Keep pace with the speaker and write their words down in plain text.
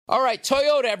All right,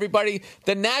 Toyota, everybody.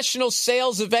 The national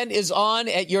sales event is on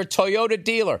at your Toyota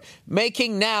dealer,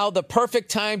 making now the perfect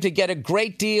time to get a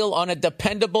great deal on a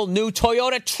dependable new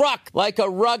Toyota truck, like a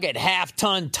rugged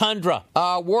half-ton Tundra.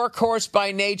 Workhorse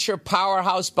by nature,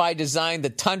 powerhouse by design, the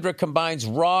Tundra combines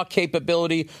raw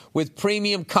capability with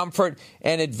premium comfort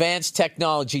and advanced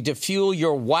technology to fuel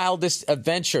your wildest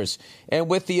adventures. And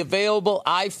with the available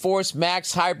iForce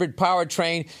Max hybrid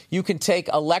powertrain, you can take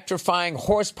electrifying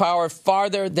horsepower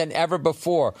farther than ever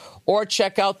before. Or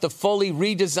check out the fully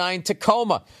redesigned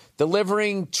Tacoma,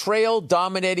 delivering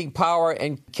trail-dominating power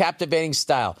and captivating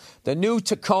style. The new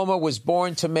Tacoma was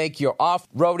born to make your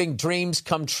off-roading dreams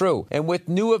come true. And with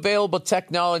new available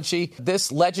technology,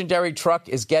 this legendary truck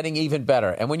is getting even better.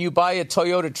 And when you buy a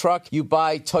Toyota truck, you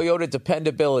buy Toyota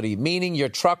dependability, meaning your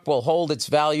truck will hold its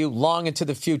value long into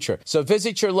the future. So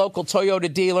visit your local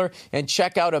Toyota dealer and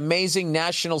check out amazing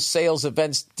national sales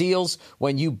events deals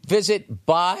when you visit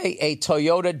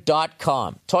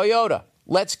buyatoyota.com. Toyota,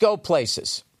 let's go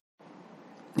places.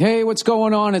 Hey, what's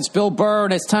going on? It's Bill Burr,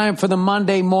 and it's time for the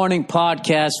Monday Morning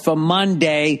Podcast for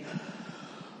Monday,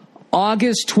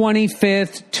 August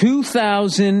 25th,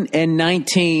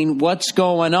 2019. What's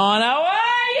going on? How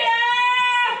are you?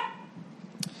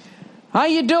 How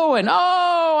you doing?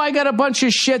 Oh, I got a bunch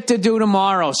of shit to do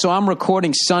tomorrow, so I'm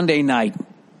recording Sunday night.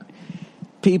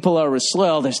 People are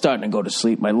asleep. They're starting to go to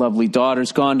sleep. My lovely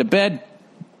daughter's gone to bed.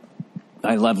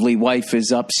 My lovely wife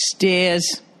is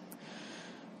upstairs.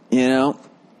 You know,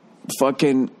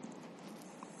 fucking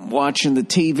watching the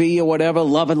TV or whatever,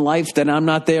 loving life, that I'm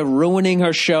not there, ruining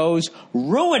her shows.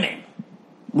 Ruining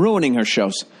her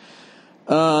shows.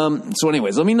 So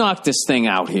anyways, let me knock this thing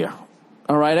out here.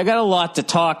 All right, I got a lot to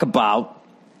talk about,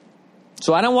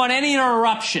 so I don't want any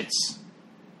interruptions.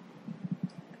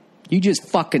 You just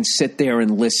fucking sit there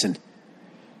and listen.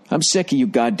 I'm sick of you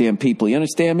goddamn people. You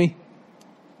understand me?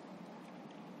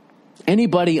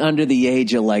 Anybody under the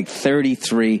age of like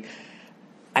 33,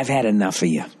 I've had enough of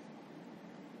you.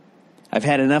 I've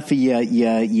had enough of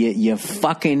you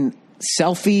fucking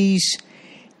selfies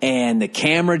and the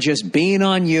camera just being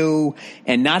on you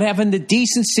and not having the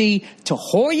decency to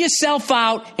whore yourself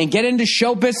out and get into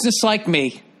show business like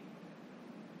me.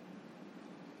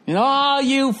 And all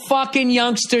you fucking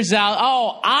youngsters out,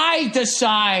 I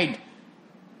decide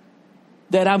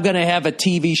that I'm going to have a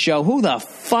TV show. Who the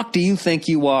fuck do you think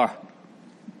you are?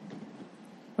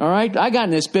 All right, I got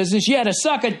in this business. You had to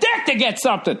suck a dick to get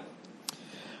something.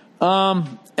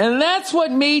 And that's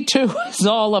what Me Too is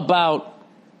all about.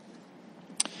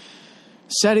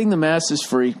 Setting the masses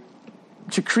free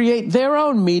to create their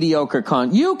own mediocre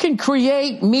content. You can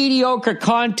create mediocre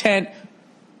content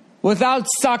without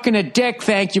sucking a dick,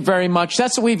 thank you very much.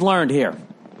 That's what we've learned here,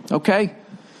 okay?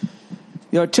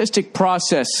 The artistic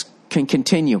process can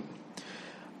continue.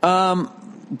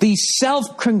 The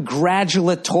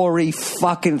self-congratulatory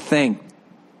fucking thing.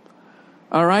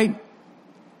 All right?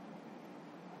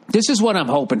 This is what I'm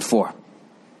hoping for.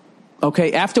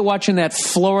 Okay? After watching that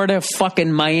Florida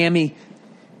fucking Miami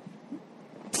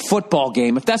football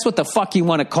game, if that's what the fuck you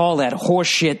want to call that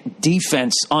horseshit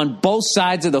defense on both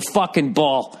sides of the fucking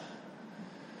ball,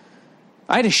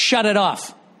 I had to shut it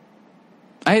off.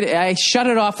 I shut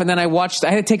it off and then I had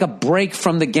to take a break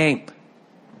from the game.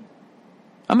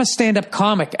 I'm a stand-up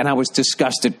comic, and I was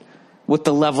disgusted with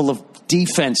the level of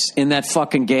defense in that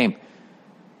fucking game.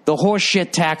 The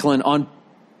horseshit tackling on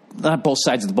not both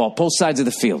sides of the ball, both sides of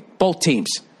the field, both teams.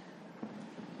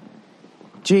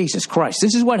 Jesus Christ.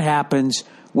 This is what happens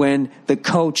when the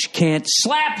coach can't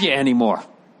slap you anymore.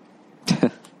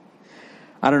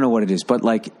 I don't know what it is, but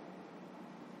like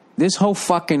this whole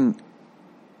fucking...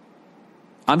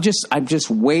 I'm just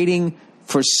waiting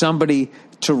for somebody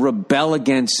to rebel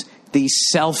against these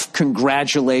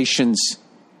self-congratulations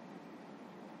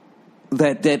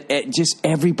that just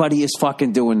everybody is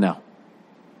fucking doing now.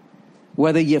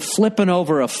 Whether you're flipping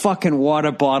over a fucking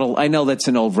water bottle, I know that's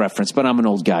an old reference, but I'm an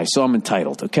old guy, so I'm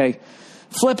entitled, okay?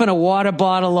 Flipping a water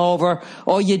bottle over,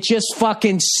 or you just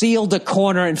fucking sealed a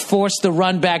corner and forced the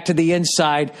run back to the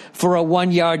inside for a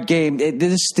 1-yard game.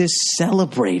 This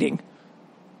celebrating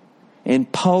and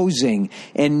posing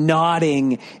and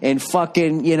nodding and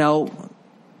fucking, you know...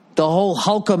 The whole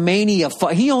Hulkamania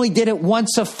fight. He only did it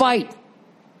once a fight.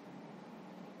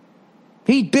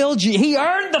 He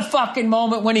earned the fucking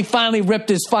moment when he finally ripped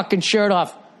his fucking shirt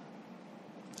off.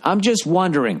 I'm just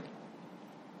wondering.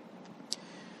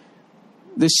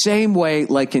 The same way,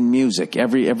 like in music,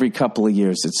 every couple of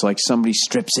years, it's like somebody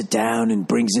strips it down and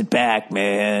brings it back,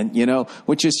 man. You know,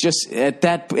 which is just at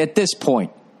this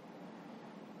point.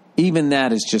 Even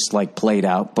that is just like played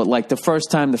out. But like the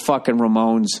first time the fucking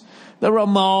Ramones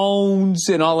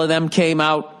and all of them came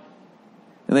out,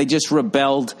 and they just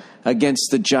rebelled against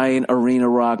the giant arena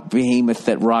rock behemoth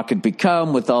that rock had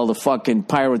become with all the fucking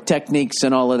pyrotechnics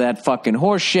and all of that fucking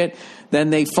horse shit. Then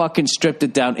they fucking stripped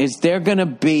it down. Is there going to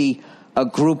be a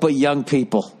group of young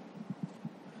people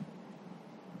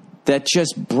that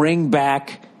just bring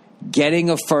back getting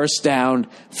a first down,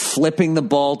 flipping the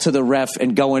ball to the ref,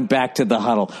 and going back to the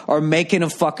huddle, or making a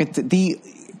fucking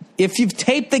if you've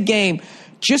taped the game,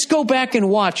 just go back and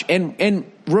watch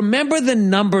and remember the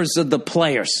numbers of the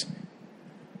players,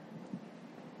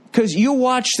 because you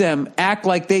watch them act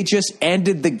like they just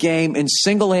ended the game and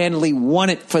single-handedly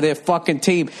won it for their fucking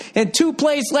team, and 2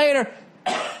 plays later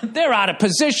they're out of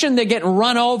position, they're getting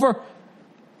run over,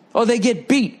 or they get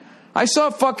beat. I saw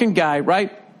a fucking guy,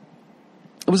 right?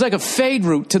 It was like a fade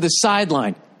route to the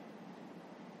sideline.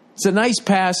 It's a nice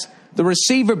pass. The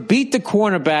receiver beat the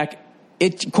cornerback.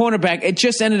 It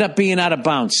just ended up being out of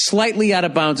bounds, slightly out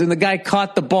of bounds, and the guy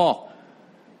caught the ball.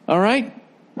 All right?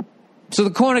 So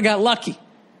the corner got lucky.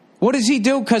 What does he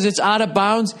do? Because it's out of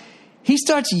bounds, he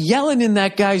starts yelling in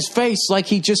that guy's face like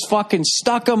he just fucking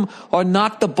stuck him or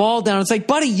knocked the ball down. It's like,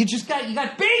 buddy, you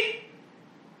got beat.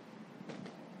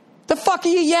 The fuck are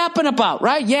you yapping about,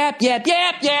 right? Yap, yap,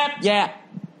 yap, yap, yap.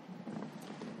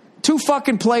 2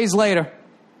 fucking plays later,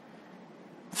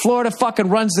 Florida fucking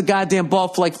runs the goddamn ball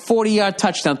for like 40-yard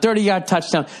touchdown, 30-yard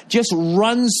touchdown, just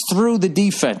runs through the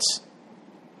defense.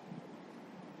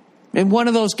 And one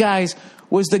of those guys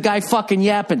was the guy fucking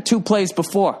yapping 2 plays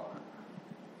before.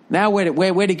 Now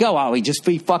where'd he go? Oh,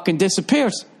 he fucking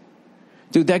disappears.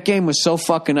 Dude, that game was so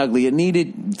fucking ugly. It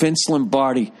needed Vince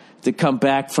Lombardi to come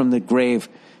back from the grave,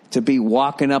 to be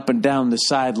walking up and down the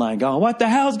sideline going, what the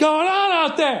hell's going on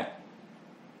out there?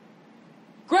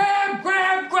 Grab,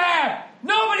 grab, grab.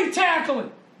 Nobody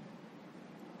tackling.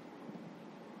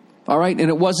 All right, and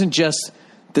it wasn't just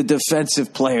the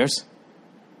defensive players,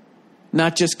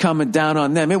 not just coming down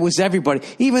on them. It was everybody,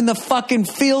 even the fucking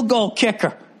field goal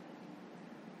kicker.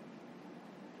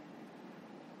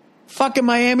 Fucking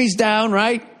Miami's down,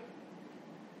 right?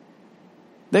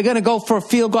 They're going to go for a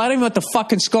field goal. I don't even know what the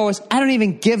fucking score is. I don't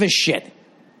even give a shit.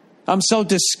 I'm so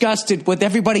disgusted with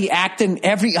everybody acting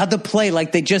every other play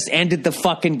like they just ended the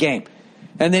fucking game.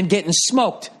 And then getting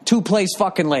smoked 2 plays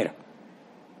fucking later.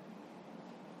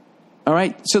 All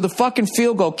right? So the fucking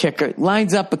field goal kicker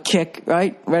lines up a kick,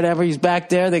 right? Whatever, he's back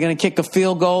there. They're going to kick a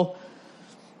field goal.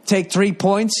 Take 3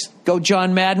 points. Go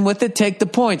John Madden with it. Take the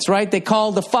points, right? They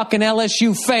call the fucking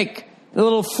LSU fake. A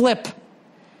little flip.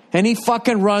 And he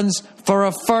fucking runs for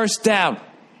a first down.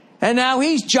 And now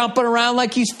he's jumping around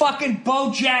like he's fucking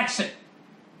Bo Jackson.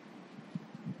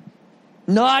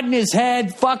 Nodding his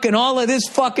head, fucking all of this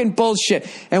fucking bullshit.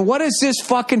 And what does this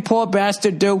fucking poor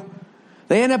bastard do?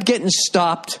 They end up getting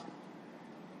stopped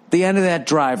the end of that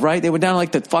drive, right? They were down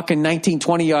like the fucking 19,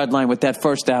 20-yard line with that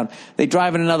first down. They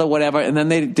drive in another whatever, and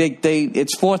then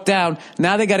it's 4th down.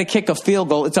 Now they got to kick a field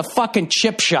goal. It's a fucking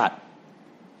chip shot.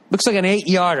 Looks like an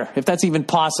 8-yarder, if that's even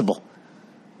possible.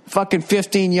 Fucking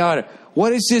 15-yarder.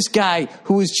 What is this guy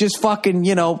who is just fucking,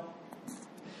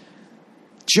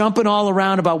 jumping all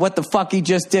around about what the fuck he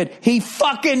just did? He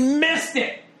fucking missed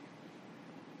it.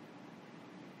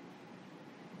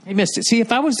 He missed it. See,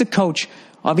 if I was the coach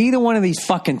of either one of these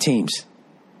fucking teams,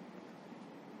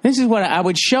 this is what I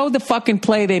would show the fucking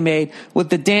play they made with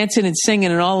the dancing and singing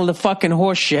and all of the fucking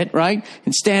horse shit, right?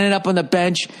 And standing up on the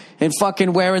bench and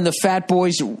fucking wearing the Fat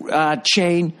Boys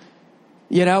chain,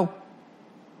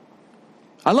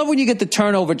 I love when you get the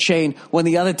turnover chain when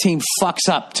the other team fucks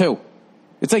up, too.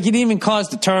 It's like you didn't even cause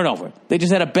the turnover. They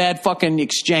just had a bad fucking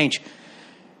exchange.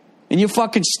 And you're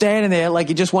fucking standing there like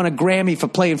you just won a Grammy for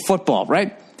playing football,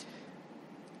 right?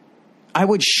 I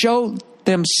would show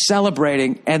them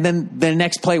celebrating and then the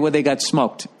next play where they got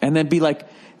smoked. And then be like,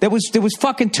 there was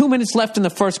fucking 2 minutes left in the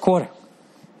first quarter.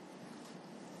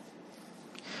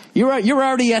 You're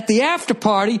already at the after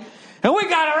party and we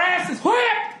got our asses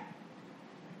whipped.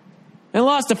 And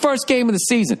lost the first game of the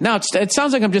season. Now, it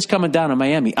sounds like I'm just coming down on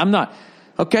Miami. I'm not.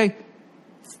 Okay?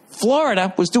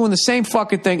 Florida was doing the same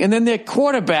fucking thing. And then their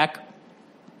quarterback,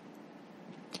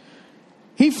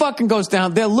 he fucking goes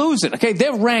down. They're losing. Okay?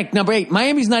 They're ranked number 8.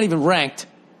 Miami's not even ranked.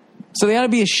 So they ought to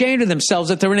be ashamed of themselves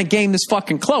that they're in a game this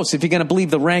fucking close, if you're going to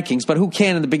believe the rankings. But who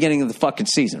can in the beginning of the fucking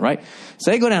season, right?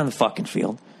 So they go down the fucking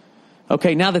field.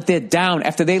 Okay, now that they're down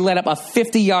after they let up a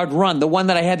 50-yard run, the one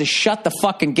that I had to shut the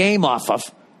fucking game off of.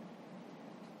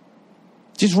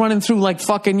 Just running through like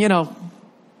fucking, I don't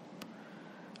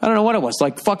know what it was,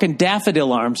 like fucking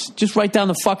daffodil arms, just right down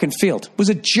the fucking field. It was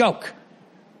a joke.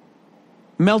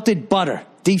 Melted butter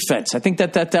defense. I think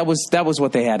that was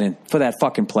what they had in for that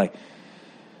fucking play.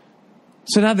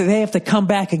 So now that they have to come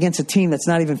back against a team that's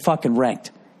not even fucking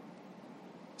ranked.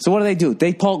 So what do?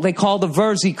 They call the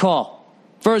Verzi call.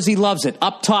 Verzi loves it.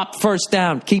 Up top, first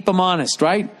down. Keep them honest,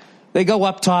 right? They go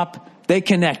up top. They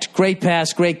connect. Great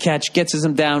pass, great catch. Gets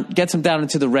them down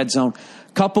into the red zone.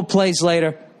 Couple plays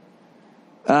later,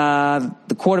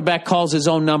 the quarterback calls his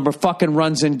own number, fucking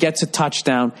runs in, gets a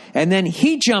touchdown. And then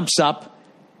he jumps up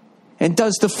and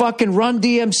does the fucking Run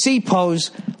DMC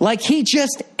pose like he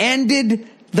just ended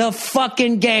the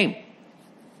fucking game.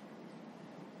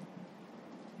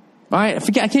 All right, I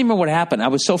can't remember what happened. I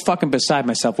was so fucking beside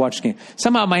myself watching the game.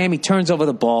 Somehow Miami turns over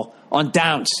the ball on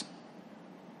downs.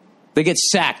 They get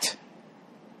sacked.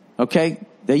 Okay?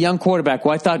 The young quarterback, who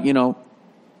I thought,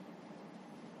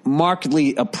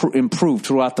 markedly improved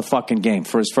throughout the fucking game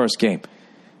for his first game.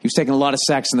 He was taking a lot of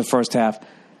sacks in the first half,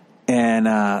 and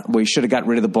he should have got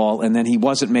rid of the ball, and then he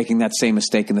wasn't making that same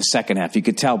mistake in the second half. You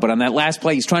could tell. But on that last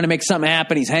play, he's trying to make something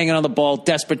happen. He's hanging on the ball,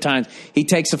 desperate times. He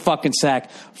takes a fucking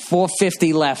sack.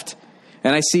 4:50 left.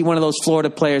 And I see one of those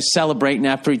Florida players celebrating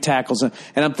after he tackles him.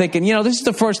 And I'm thinking, this is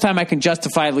the first time I can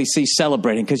justifiably see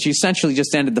celebrating, because you essentially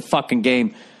just ended the fucking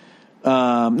game.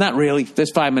 Not really.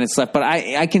 There's 5 minutes left. But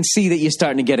I can see that you're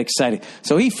starting to get excited.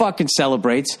 So he fucking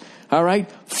celebrates. All right?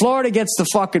 Florida gets the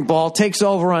fucking ball, takes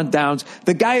over on downs.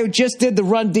 The guy who just did the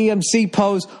Run DMC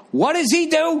pose, what does he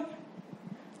do?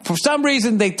 For some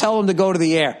reason, they tell him to go to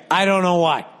the air. I don't know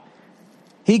why.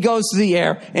 He goes to the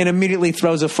air and immediately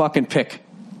throws a fucking pick.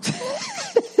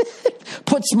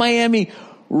 Puts Miami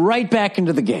right back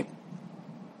into the game.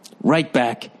 Right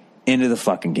back into the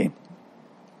fucking game.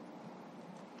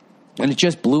 And it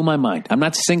just blew my mind. I'm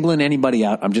not singling anybody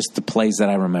out. I'm just the plays that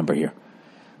I remember here.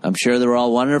 I'm sure they're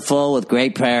all wonderful with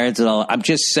great parents and all. I'm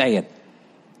just saying.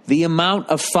 The amount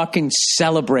of fucking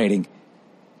celebrating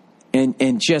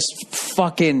and just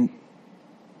fucking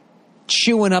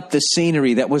chewing up the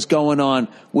scenery that was going on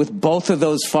with both of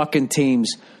those fucking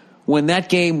teams when that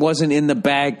game wasn't in the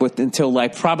bag until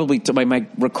probably my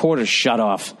recorder shut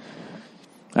off.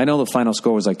 I know the final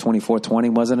score was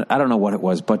 24-20, wasn't it? I don't know what it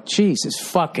was, but Jesus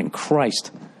fucking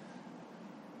Christ.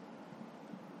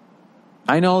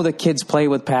 I know the kids play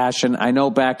with passion. I know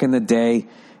back in the day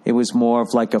it was more of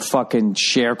a fucking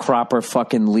sharecropper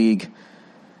fucking league.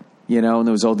 And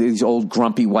there was these old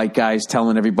grumpy white guys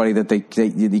telling everybody that they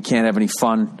can't have any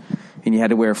fun. And you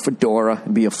had to wear a fedora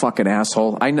and be a fucking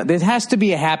asshole. I know there has to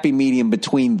be a happy medium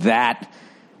between that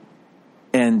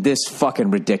and this fucking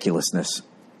ridiculousness.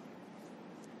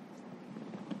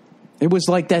 It was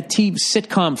like that TV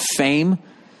sitcom Fame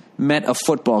met a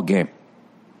football game.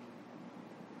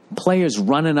 Players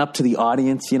running up to the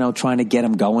audience, trying to get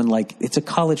them going like it's a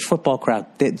college football crowd.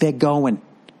 They're going.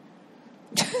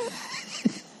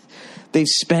 They've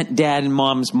spent dad and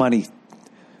mom's money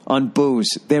on booze.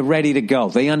 They're ready to go.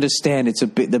 They understand it's the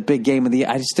big game of the year.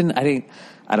 I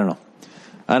don't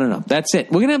know. That's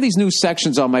it. We're going to have these new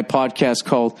sections on my podcast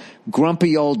called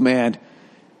Grumpy Old Man.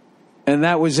 And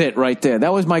that was it right there.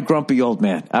 That was my grumpy old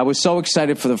man. I was so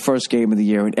excited for the first game of the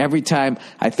year. And every time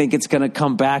I think it's going to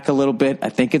come back a little bit. I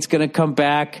think it's going to come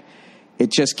back.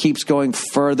 It just keeps going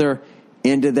further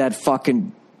into that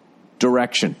fucking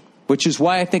direction. Which is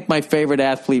why I think my favorite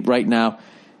athlete right now,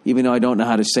 even though I don't know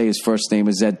how to say his first name,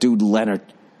 is that dude Leonard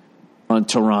on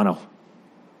Toronto.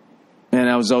 And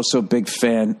I was also a big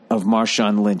fan of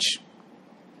Marshawn Lynch,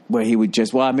 where he would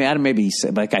just, maybe he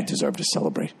said, that guy deserved to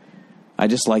celebrate. I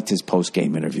just liked his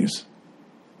post-game interviews.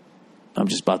 I'm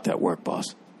just about that work,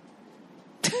 boss.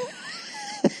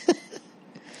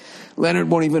 Leonard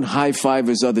won't even high-five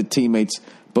his other teammates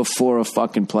before a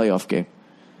fucking playoff game.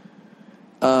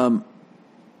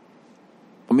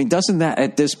 Doesn't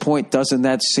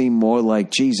that seem more like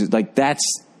Jesus?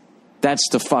 That's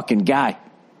the fucking guy.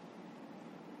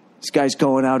 This guy's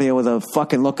going out here with a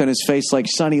fucking look on his face like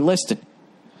Sonny Liston.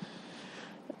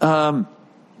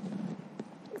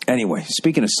 Anyway,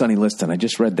 speaking of Sonny Liston, I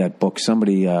just read that book.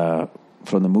 Somebody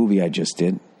from the movie I just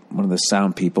did, one of the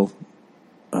sound people.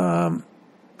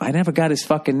 I never got his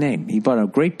fucking name. He bought a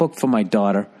great book for my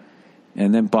daughter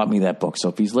and then bought me that book. So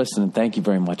if he's listening, thank you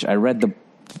very much. I read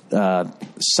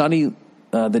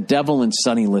The Devil and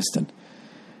Sonny Liston.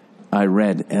 I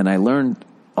read, and I learned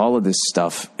all of this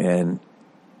stuff. And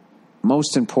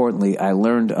most importantly, I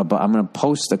learned about, I'm going to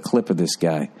post a clip of this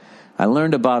guy. I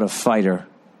learned about a fighter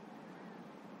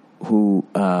who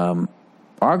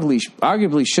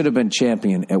arguably should have been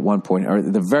champion at one point, or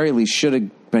at the very least should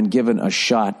have been given a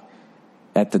shot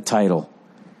at the title.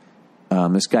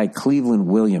 This guy, Cleveland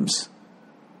Williams.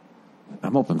 I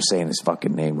hope I'm saying his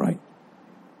fucking name right.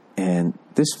 And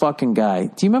this fucking guy,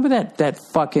 do you remember that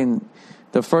fucking,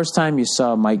 the first time you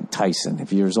saw Mike Tyson,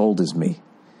 if you're as old as me?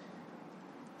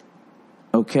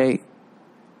 Okay.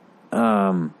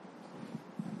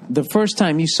 the first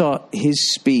time you saw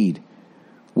his speed,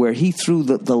 where he threw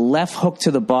the left hook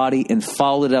to the body and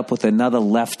followed it up with another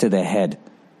left to the head.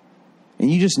 And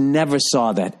you just never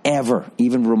saw that ever,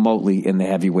 even remotely in the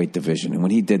heavyweight division. And when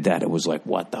he did that, it was like,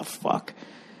 what the fuck?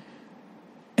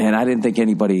 And I didn't think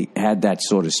anybody had that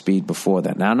sort of speed before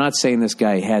that. Now, I'm not saying this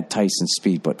guy had Tyson's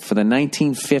speed, but for the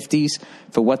 1950s,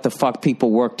 for what the fuck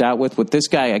people worked out with this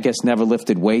guy, I guess, never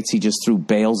lifted weights. He just threw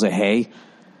bales of hay.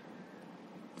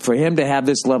 For him to have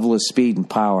this level of speed and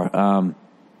power,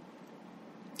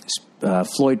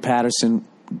 Floyd Patterson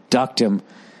ducked him,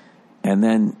 and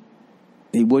then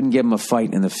he wouldn't give him a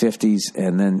fight in the 50s,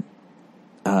 and then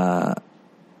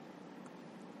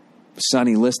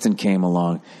Sonny Liston came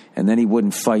along, and then he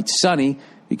wouldn't fight Sonny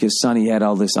because Sonny had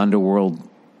all this underworld,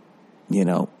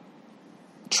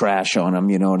 trash on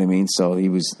him, you know what I mean? So he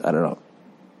was, I don't know.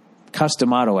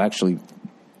 Customato actually,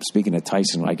 speaking of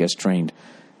Tyson, I guess trained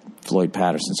Floyd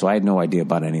Patterson, so I had no idea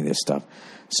about any of this stuff.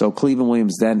 So Cleveland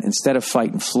Williams then, instead of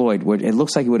fighting Floyd, it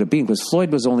looks like he would have been, because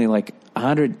Floyd was only like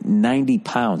 190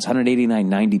 pounds, 189,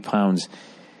 90 pounds.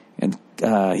 And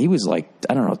he was like,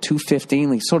 I don't know, 215,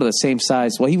 like sort of the same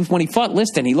size. Well, when he fought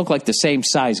Liston, he looked like the same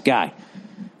size guy,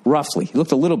 roughly. He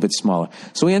looked a little bit smaller.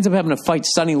 So he ends up having to fight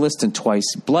Sonny Liston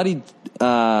twice. Gave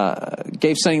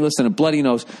Sonny Liston a bloody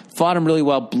nose, fought him really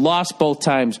well, lost both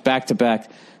times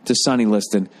back-to-back to Sonny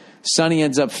Liston. Sonny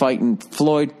ends up fighting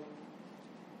Floyd,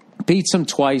 beats him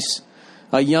twice.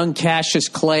 A young Cassius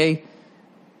Clay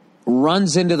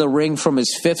runs into the ring from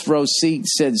his fifth row seat,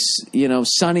 says,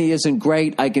 Sonny isn't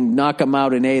great. I can knock him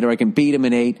out in 8, or I can beat him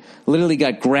in 8. Literally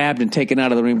got grabbed and taken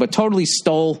out of the ring, but totally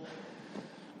stole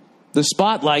the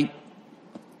spotlight,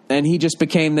 and he just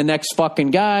became the next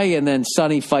fucking guy. And then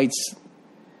Sonny fights,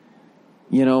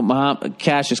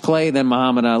 Cassius Clay, then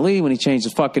Muhammad Ali when he changed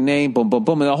his fucking name. Boom, boom,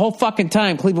 boom. And the whole fucking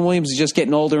time, Cleveland Williams is just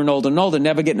getting older and older and older,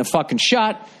 never getting a fucking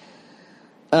shot.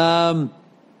 I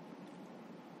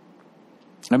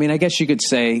guess you could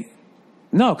say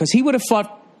no, because he would have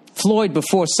fought Floyd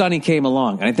before Sonny came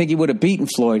along, and I think he would have beaten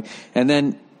Floyd. And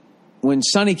then when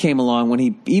Sonny came along,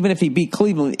 even if he beat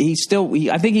Cleveland, I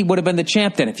think he would have been the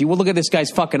champ then. If you would look at this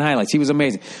guy's fucking highlights, he was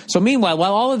amazing. So meanwhile,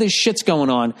 while all of this shit's going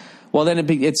on, then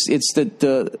it's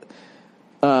the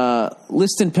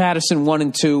Liston Patterson 1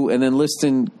 and 2, and then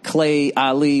Liston Clay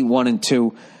Ali 1 and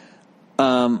 2.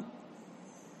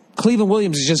 Cleveland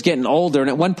Williams is just getting older, and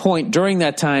at one point during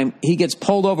that time, he gets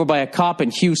pulled over by a cop in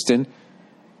Houston,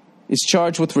 is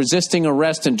charged with resisting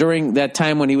arrest, and during that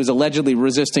time when he was allegedly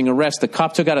resisting arrest, the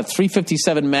cop took out a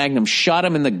 .357 Magnum, shot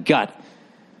him in the gut.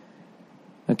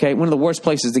 Okay, one of the worst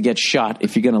places to get shot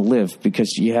if you're going to live,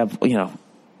 because you have,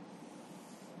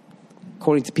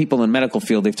 according to people in the medical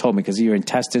field, they've told me, because of your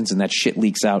intestines and that shit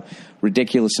leaks out,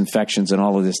 ridiculous infections and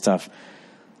all of this stuff.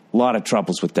 A lot of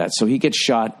troubles with that. So he gets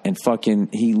shot and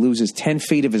he loses 10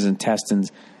 feet of his intestines,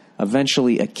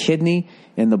 eventually a kidney,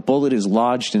 and the bullet is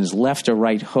lodged in his left or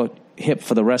right hip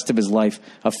for the rest of his life,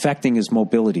 affecting his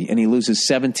mobility. And he loses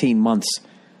 17 months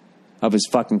of his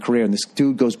fucking career. And this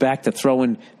dude goes back to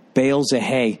throwing bales of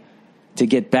hay to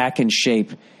get back in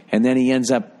shape. And then he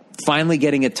ends up finally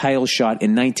getting a title shot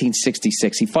in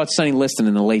 1966. He fought Sonny Liston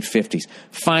in the late 50s.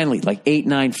 Finally, like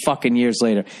 8-9 fucking years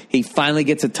later, he finally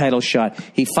gets a title shot.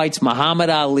 He fights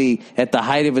Muhammad Ali at the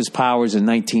height of his powers in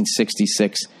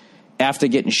 1966 after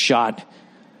getting shot,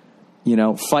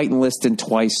 fighting Liston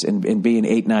twice and being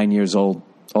 8-9 years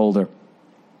older.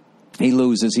 He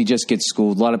loses. He just gets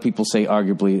schooled. A lot of people say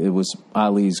arguably it was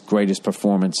Ali's greatest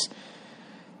performance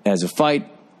as a fighter,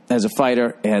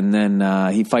 and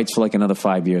then he fights for like another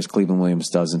 5 years. Cleveland Williams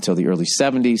does, until the early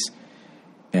 70s,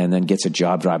 and then gets a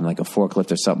job driving like a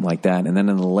forklift or something like that. And then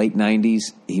in the late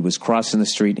 90s, he was crossing the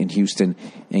street in Houston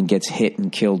and gets hit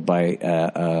and killed by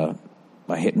a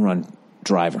hit-and-run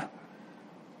driver.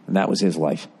 And that was his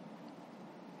life.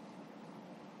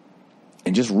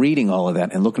 And just reading all of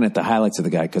that and looking at the highlights of the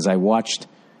guy, because I watched,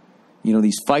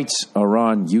 these fights are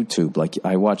on YouTube. Like,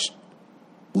 I watched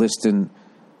Liston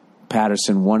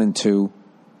Patterson 1 and 2.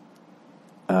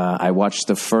 I watched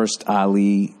the first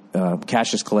Ali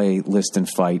Cassius Clay Liston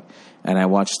fight, and I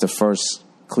watched the first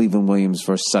Cleveland Williams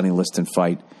versus Sonny Liston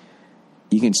fight.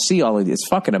 You can see all of it. It's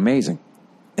fucking amazing.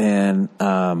 And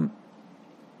I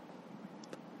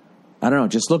don't know,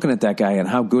 just looking at that guy and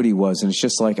how good he was, and it's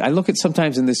just like, I look at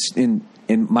sometimes in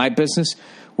my business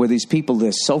where these people,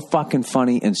 they're so fucking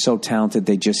funny and so talented,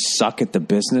 they just suck at the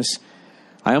business.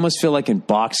 I almost feel like in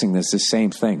boxing there's the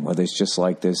same thing, where there's just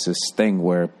like there's this thing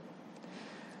where,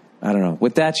 I don't know,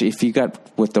 with that, if you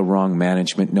got with the wrong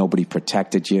management, nobody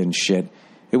protected you and shit.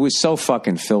 It was so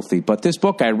fucking filthy. But this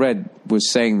book I read was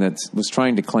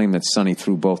trying to claim that Sonny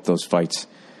threw both those fights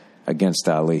against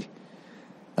Ali.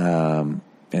 and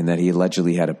that he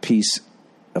allegedly had a piece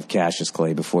of Cassius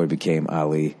Clay before he became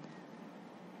Ali,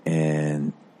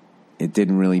 and it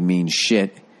didn't really mean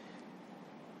shit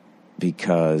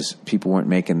because people weren't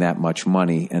making that much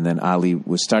money, and then Ali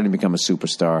was starting to become a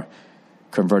superstar,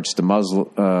 converts to Muslim,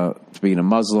 to being a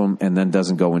Muslim, and then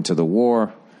doesn't go into the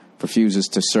war, refuses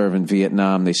to serve in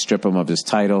Vietnam. They strip him of his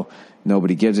title.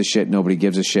 Nobody gives a shit.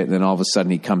 And then all of a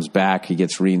sudden he comes back. He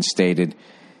gets reinstated.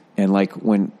 And like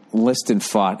when Liston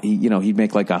fought, he'd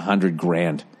make like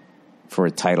 $100,000 for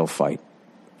a title fight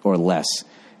or less.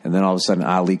 And then all of a sudden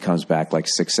Ali comes back like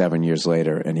 6-7 years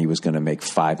later, and he was going to make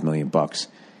 $5 million.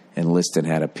 And Liston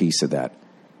had a piece of that.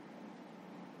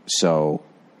 So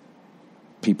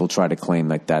people try to claim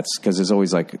like that's because there's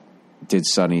always like, did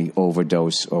Sonny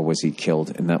overdose or was he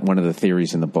killed? And that one of the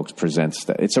theories in the books presents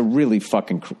that. It's a really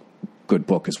fucking good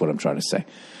book is what I'm trying to say.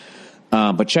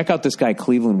 But check out this guy,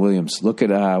 Cleveland Williams. Look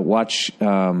at, watch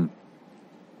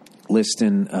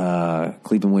Liston,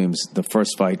 Cleveland Williams, the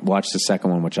first fight. Watch the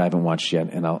second one, which I haven't watched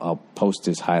yet, and I'll post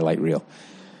his highlight reel.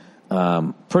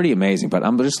 Pretty amazing, but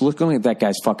I'm just looking at that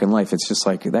guy's fucking life. It's just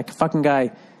like that fucking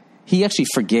guy, he actually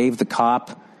forgave the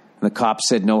cop, and the cop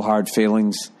said no hard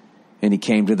feelings, and he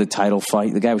came to the title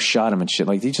fight. The guy was shot him and shit.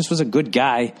 Like, he just was a good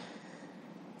guy.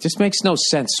 Just makes no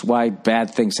sense why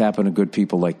bad things happen to good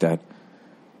people like that.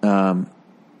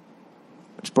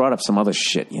 Which brought up some other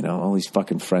shit, all these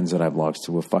fucking friends that I've lost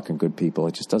who were fucking good people.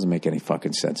 It just doesn't make any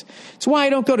fucking sense. It's why I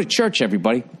don't go to church,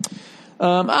 everybody.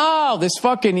 There's this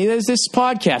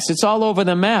podcast. It's all over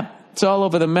the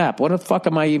map. What the fuck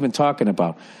am I even talking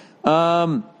about?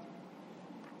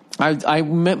 I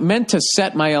meant to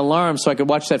set my alarm so I could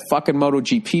watch that fucking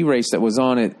MotoGP race that was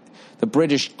on at the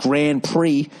British Grand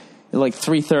Prix at like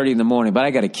 3:30 in the morning, but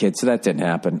I got a kid, so that didn't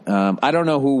happen. I don't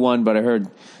know who won, but I heard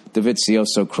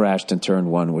Dovizioso crashed in turn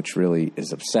one, which really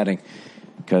is upsetting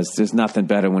because there's nothing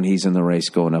better when he's in the race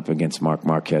going up against Marc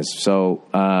Marquez. So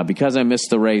because I missed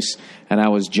the race and I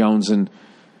was jonesing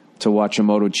to watch a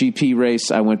MotoGP race,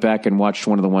 I went back and watched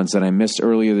one of the ones that I missed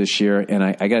earlier this year. And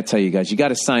I got to tell you guys, you got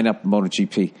to sign up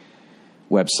MotoGP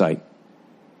website.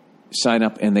 Sign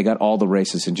up, and they got all the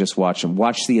races and just watch them.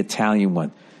 Watch the Italian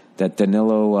one. That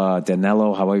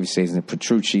Danilo, however you say his name,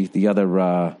 Petrucci, the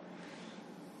other,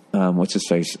 what's his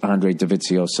face, Andre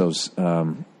Dovizioso's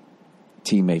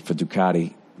teammate for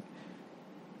Ducati.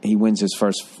 He wins his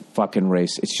first fucking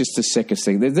race. It's just the sickest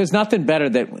thing. There's nothing better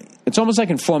it's almost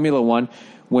like in Formula One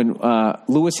when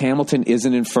Lewis Hamilton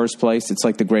isn't in first place. It's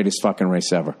like the greatest fucking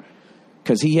race ever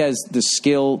because he has the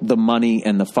skill, the money,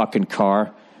 and the fucking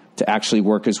car to actually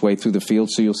work his way through the field.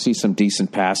 So you'll see some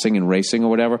decent passing and racing or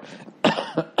whatever.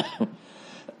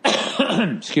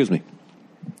 Excuse me.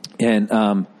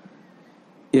 And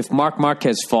if Marc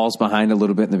Marquez falls behind a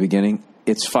little bit in the beginning,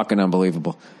 it's fucking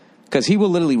unbelievable. Because he will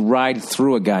literally ride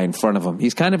through a guy in front of him.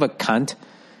 He's kind of a cunt,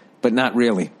 but not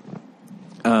really.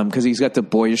 Because he's got the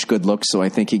boyish good looks, so I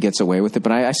think he gets away with it.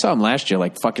 But I saw him last year,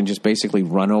 like fucking just basically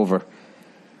run over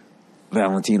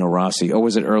Valentino Rossi. Or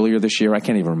was it earlier this year? I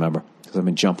can't even remember because I've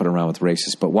been jumping around with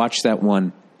races. But watch that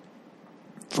one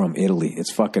from Italy.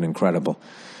 It's fucking incredible.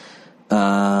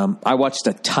 I watched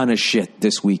a ton of shit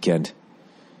this weekend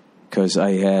because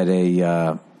I had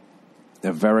a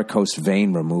varicose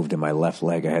vein removed in my left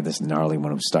leg. I had this gnarly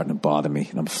one. It was starting to bother me,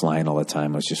 and I'm flying all the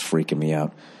time. It was just freaking me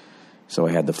out. So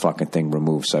I had the fucking thing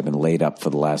removed. So I've been laid up for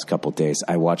the last couple of days.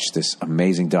 I watched this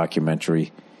amazing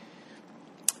documentary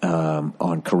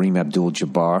on Kareem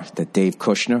Abdul-Jabbar that Dave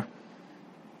Kushner,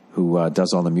 who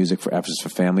does all the music for F is for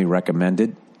Family,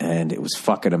 recommended. And it was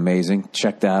fucking amazing.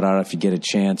 Check that out if you get a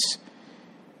chance.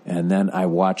 And then I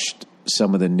watched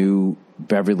some of the new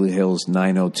Beverly Hills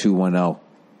 90210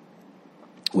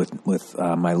 with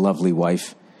my lovely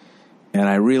wife. And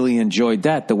I really enjoyed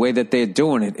that. The way that they're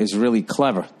doing it is really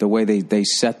clever. The way they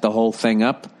set the whole thing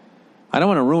up. I don't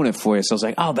want to ruin it for you. So I was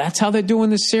like, oh, that's how they're doing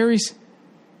this series?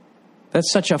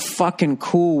 That's such a fucking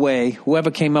cool way.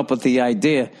 Whoever came up with the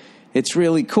idea, it's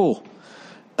really cool.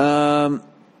 Watched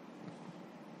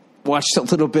a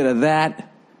little bit of that.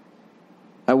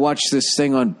 I watched this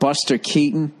thing on Buster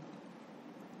Keaton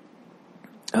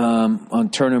on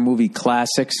Turner Movie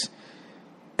Classics.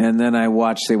 And then I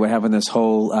watched, they were having this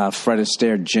whole Fred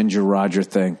Astaire, Ginger Roger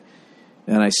thing.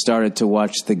 And I started to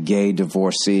watch The Gay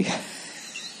Divorcee.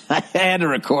 I had to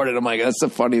record it. I'm like, that's the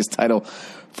funniest title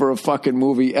for a fucking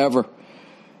movie ever.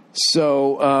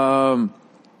 So,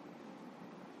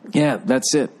 yeah,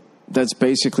 that's it. That's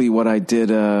basically what I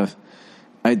did.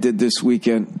 I did this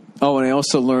weekend. Oh, and I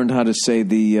also learned how to say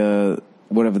the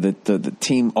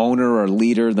team owner or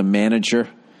leader, the manager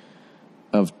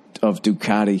of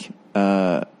Ducati.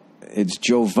 It's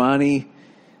Giovanni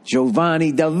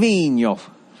Davigno.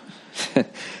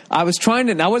 I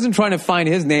wasn't trying to find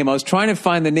his name. I was trying to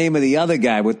find the name of the other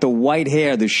guy with the white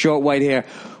hair, the short white hair.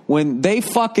 When they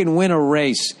fucking win a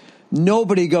race,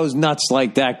 nobody goes nuts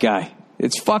like that guy.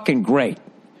 It's fucking great.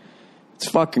 It's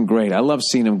fucking great. I love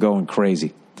seeing him going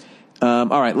crazy. All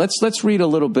right, let's read a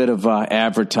little bit of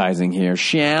advertising here,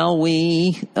 shall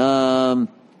we? All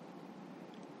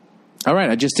right,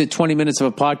 I just did 20 minutes of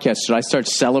a podcast. Should I start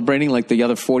celebrating like the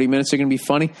other 40 minutes are going to be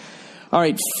funny? All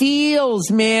right, Feels,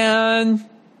 man.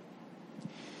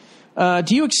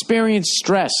 Do you experience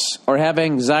stress or have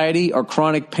anxiety or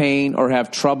chronic pain or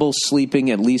have trouble sleeping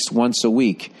at least once a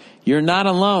week? You're not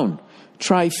alone.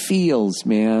 Try Feels,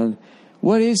 man.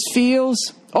 What is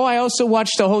Feels? Oh, I also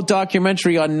watched a whole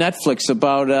documentary on Netflix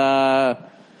about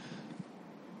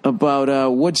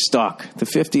Woodstock, the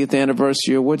 50th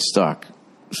anniversary of Woodstock.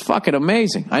 It was fucking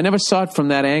amazing. I never saw it from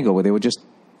that angle where they were just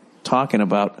talking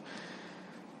about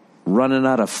running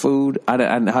out of food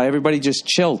and how everybody just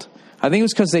chilled. I think it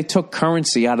was because they took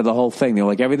currency out of the whole thing. They were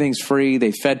like, everything's free.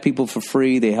 They fed people for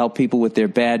free. They helped people with their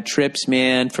bad trips,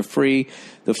 man, for free.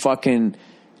 The fucking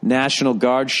National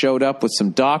Guard showed up with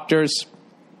some doctors.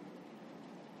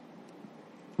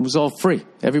 It was all free.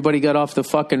 Everybody got off the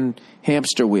fucking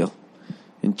hamster wheel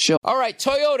and chill. All right,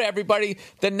 Toyota, everybody.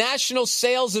 The national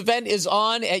sales event is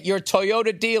on at your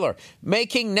Toyota dealer,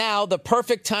 making now the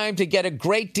perfect time to get a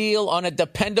great deal on a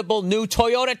dependable new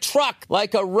Toyota truck,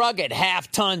 like a rugged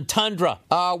half-ton Tundra.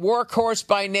 Workhorse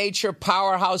by nature,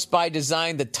 powerhouse by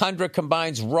design, the Tundra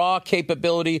combines raw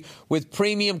capability with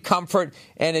premium comfort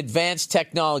and advanced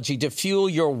technology to fuel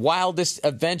your wildest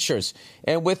adventures.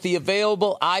 And with the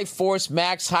available iForce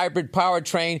Max hybrid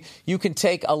powertrain, you can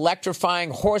take electrifying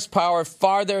horsepower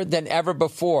farther than ever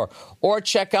before. Or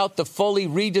check out the fully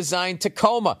redesigned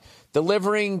Tacoma,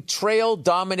 delivering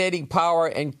trail-dominating power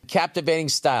and captivating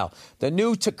style. The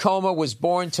new Tacoma was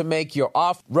born to make your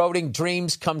off-roading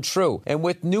dreams come true. And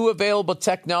with new available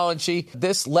technology,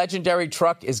 this legendary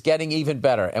truck is getting even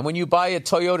better. And when you buy a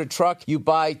Toyota truck, you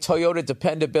buy Toyota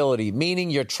dependability, meaning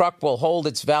your truck will hold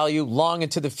its value long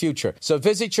into the future. So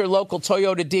visit your local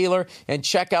Toyota dealer and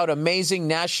check out amazing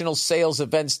national sales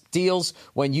events deals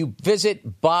when you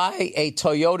visit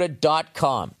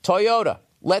buyatoyota.com. Toyota,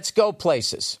 let's go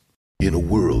places. In a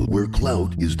world where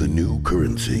clout is the new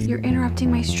currency. You're interrupting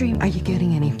my stream. Are you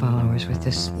getting any followers with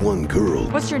this? One girl.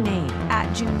 What's your name?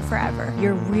 @JuneForever.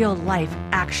 Your real life,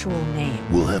 actual name.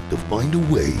 Will have to find a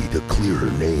way to clear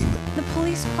her name. The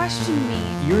police questioned me.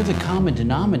 You're the common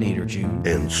denominator, June.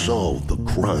 And solve the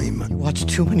crime. You watch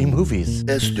too many movies.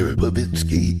 Esther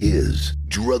Babitsky is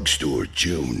Drugstore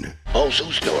June. Also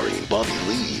starring Bobby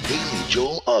Lee, Haley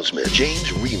Joel Osment,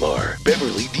 James Remar,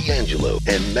 Beverly D'Angelo,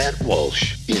 and Matt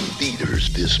Walsh in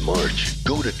theaters this March.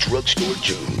 Go to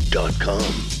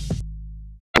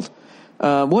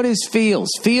drugstorejune.com. What is Feels?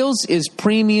 Feels is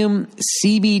premium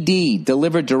CBD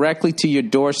delivered directly to your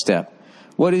doorstep.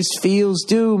 What does Feels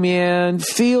do, man?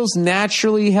 Feels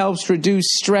naturally helps reduce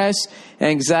stress,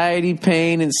 anxiety,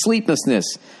 pain, and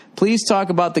sleeplessness. Please talk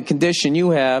about the condition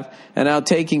you have and how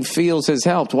taking Feels has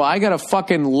helped. Well, I got a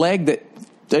fucking leg that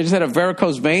I just had a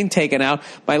varicose vein taken out.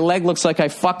 My leg looks like I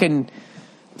fucking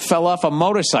fell off a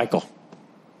motorcycle.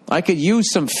 I could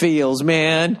use some Feels,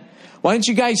 man. Why don't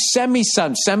you guys send me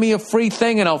some? Send me a free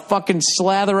thing and I'll fucking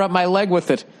slather up my leg with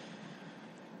it.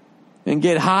 And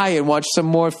get high and watch some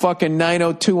more fucking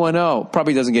 90210.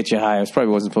 Probably doesn't get you high. I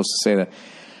probably wasn't supposed to say that.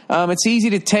 It's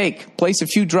easy to take. Place a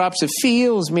few drops of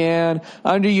Feels, man,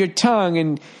 under your tongue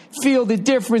and feel the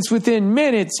difference within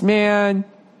minutes, man.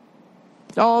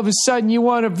 All of a sudden you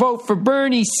want to vote for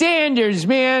Bernie Sanders,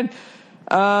 man.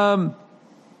 Talk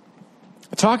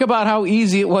about how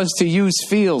easy it was to use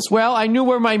Feels. Well, I knew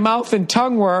where my mouth and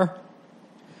tongue were.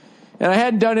 And I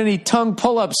hadn't done any tongue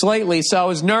pull-ups lately, so I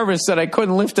was nervous that I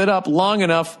couldn't lift it up long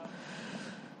enough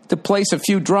to place a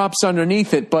few drops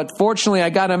underneath it. But fortunately,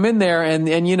 I got them in there,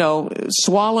 and you know,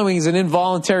 swallowing is an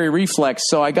involuntary reflex,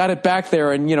 so I got it back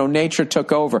there, and, you know, nature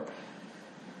took over.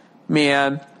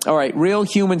 Man. All right, real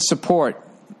human support.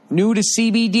 New to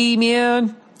CBD,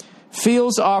 man?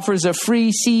 Feels offers a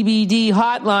free CBD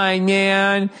hotline,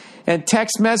 man, and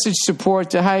text message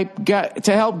support to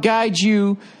help guide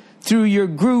you through your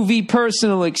groovy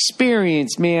personal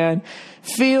experience, man.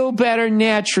 Feel better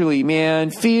naturally,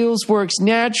 man. Feels works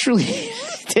naturally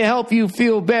to help you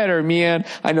feel better, man.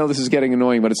 I know this is getting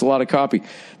annoying, but it's a lot of copy.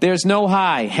 There's no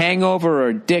high, hangover, or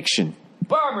addiction.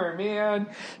 Bummer, man.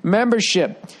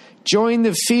 Membership. Join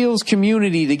the Feels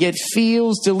community to get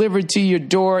Feels delivered to your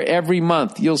door every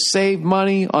month. You'll save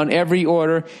money on every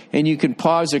order, and you can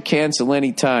pause or cancel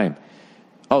anytime.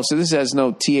 Oh, so this has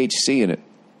no THC in it.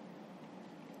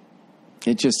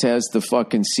 It just has the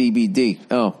fucking CBD.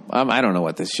 Oh, I don't know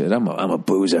what this shit. I'm a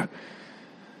boozer.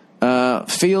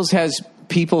 Feels has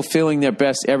people feeling their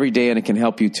best every day, and it can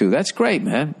help you too. That's great,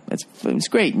 man. It's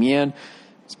great, man.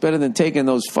 It's better than taking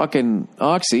those fucking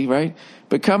Oxy, right?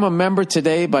 Become a member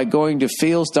today by going to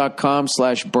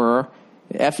feals.com/Burr,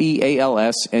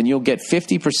 FEALS, and you'll get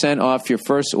 50% off your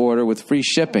first order with free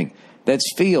shipping.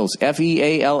 That's Feals,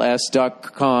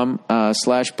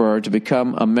 FEALS.com/Burr to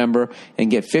become a member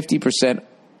and get 50%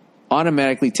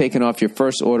 automatically taken off your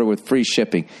first order with free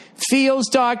shipping.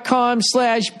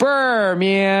 Feals.com/Burr,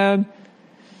 man.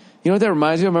 You know what that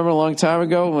reminds me of? Remember a long time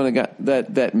ago when they got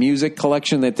that music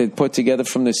collection that they put together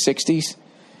from the 60s?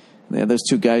 They had those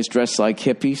two guys dressed like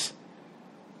hippies.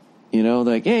 You know,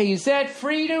 like, hey, is that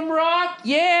freedom rock?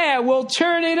 Yeah, we'll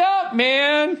turn it up,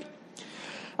 man.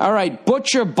 All right,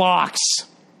 Butcher Box.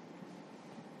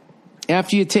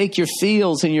 After you take your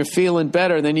Feals and you're feeling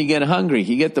better, then you get hungry.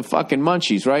 You get the fucking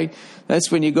munchies, right?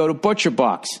 That's when you go to Butcher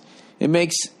Box. It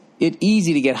makes it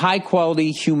easy to get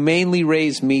high-quality, humanely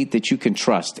raised meat that you can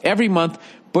trust. Every month,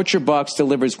 Butcher Box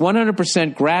delivers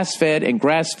 100% grass-fed and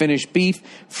grass-finished beef,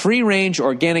 free-range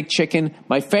organic chicken,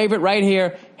 my favorite right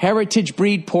here, heritage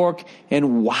breed pork,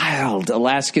 and wild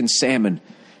Alaskan salmon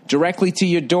directly to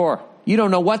your door. You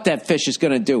don't know what that fish is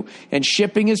going to do. And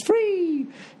shipping is free.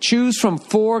 Choose from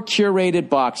 4 curated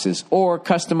boxes or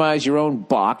customize your own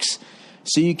box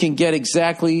so you can get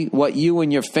exactly what you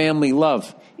and your family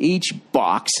love. Each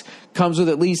box comes with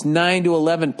at least 9 to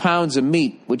 11 pounds of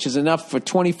meat, which is enough for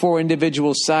 24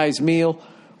 individual size meal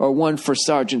or one for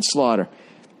Sergeant Slaughter.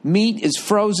 Meat is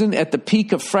frozen at the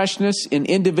peak of freshness in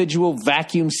individual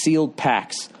vacuum-sealed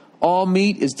packs. All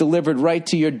meat is delivered right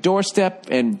to your doorstep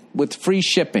and with free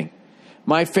shipping.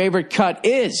 My favorite cut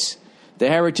is the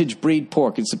heritage breed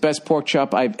pork. It's the best pork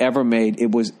chop I've ever made.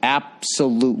 It was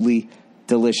absolutely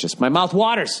delicious. My mouth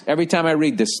waters every time I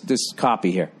read this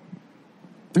copy here.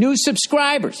 New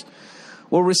subscribers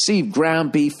will receive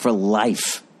ground beef for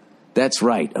life. That's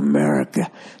right, America.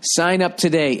 Sign up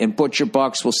today and Butcher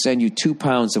Box will send you 2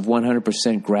 pounds of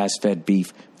 100% grass-fed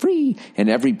beef free in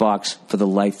every box for the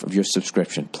life of your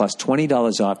subscription, plus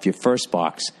 $20 off your first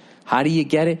box. How do you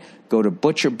get it? Go to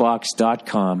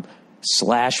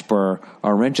butcherbox.com/Burr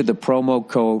or enter the promo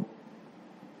code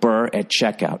Burr at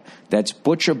checkout. That's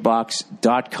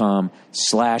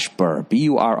butcherbox.com/Burr,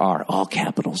 B-U-R-R, all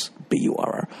capitals,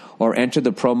 B-U-R-R, or enter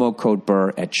the promo code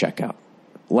Burr at checkout.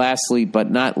 Lastly, but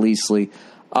not leastly,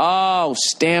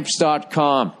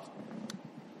 Stamps.com.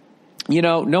 You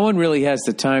know, no one really has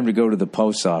the time to go to the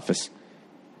post office.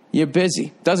 You're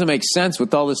busy. Doesn't make sense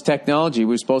with all this technology.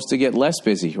 We're supposed to get less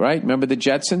busy, right? Remember the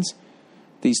Jetsons?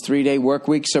 These 3-day work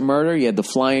weeks of murder? You had the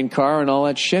flying car and all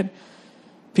that shit?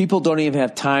 People don't even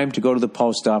have time to go to the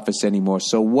post office anymore.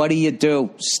 So what do?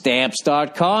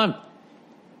 Stamps.com.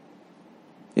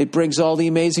 It brings all the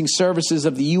amazing services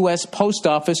of the U.S. Post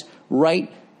Office right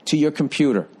to your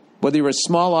computer. Whether you're a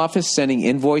small office sending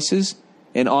invoices,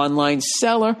 an online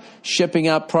seller shipping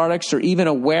out products, or even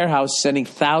a warehouse sending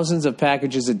thousands of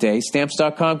packages a day,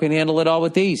 Stamps.com can handle it all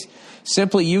with ease.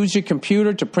 Simply use your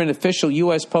computer to print official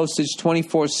U.S. postage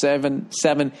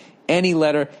 24/7, any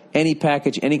letter, any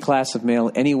package, any class of mail,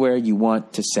 anywhere you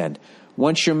want to send.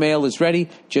 Once your mail is ready,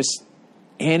 just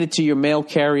hand it to your mail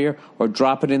carrier or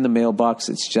drop it in the mailbox.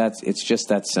 It's just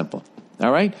that simple.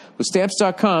 All right? With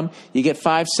Stamps.com, you get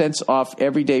 5 cents off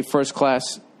every first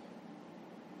class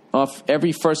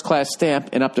stamp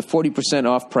and up to 40%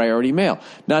 off priority mail.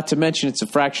 Not to mention it's a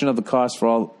fraction of the cost for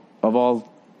all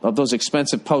of those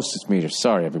expensive postage meters.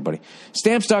 Sorry, everybody.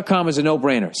 Stamps.com is a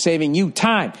no-brainer, saving you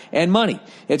time and money.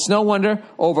 It's no wonder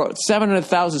over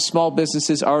 700,000 small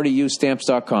businesses already use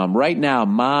Stamps.com. Right now,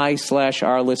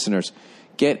 my/our listeners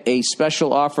get a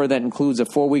special offer that includes a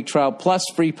 4-week trial plus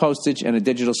free postage and a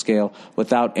digital scale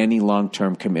without any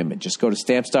long-term commitment. Just go to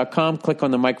Stamps.com, click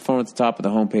on the microphone at the top of the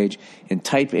homepage, and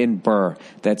type in Burr.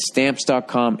 That's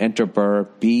Stamps.com, enter Burr,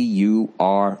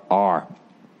 B-U-R-R.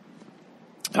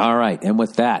 All right, and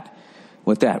with that,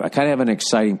 I kind of have an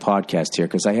exciting podcast here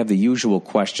because I have the usual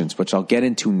questions, which I'll get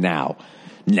into now.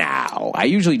 I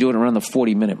usually do it around the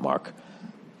 40-minute mark.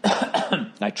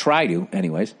 I try to,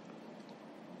 anyways.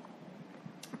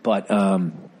 But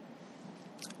I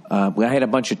had a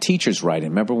bunch of teachers write in.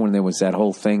 Remember when there was that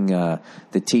whole thing, the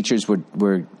teachers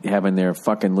were having their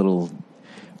fucking little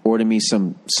order me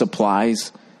some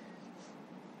supplies,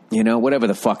 you know, whatever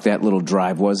the fuck that little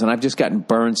drive was. And I've just gotten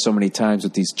burned so many times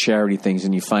with these charity things,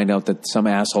 and you find out that some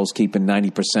asshole's keeping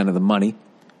 90% of the money.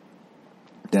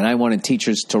 Then I wanted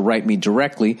teachers to write me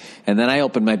directly, and then I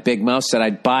opened my big mouth, said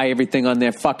I'd buy everything on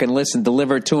their fucking list and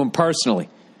deliver it to them personally.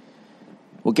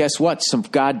 Well, guess what? Some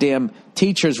goddamn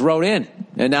teachers wrote in,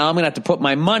 and now I'm going to have to put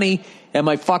my money in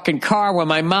my fucking car where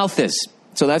my mouth is.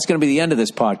 So that's going to be the end of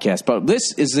this podcast. But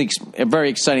this is a very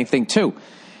exciting thing, too.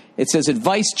 It says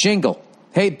advice jingle.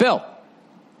 Hey, Bill,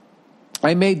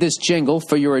 I made this jingle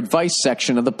for your advice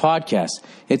section of the podcast.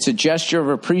 It's a gesture of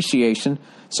appreciation,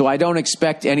 so I don't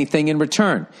expect anything in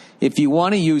return. If you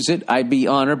want to use it, I'd be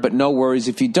honored, but no worries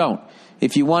if you don't.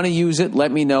 If you want to use it,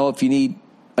 let me know if you need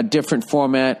a different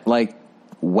format like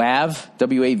WAV,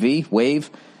 W-A-V, WAVE,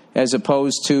 as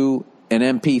opposed to an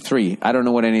MP3. I don't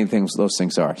know what any of those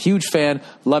things are. Huge fan,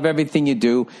 love everything you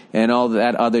do, and all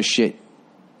that other shit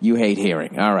you hate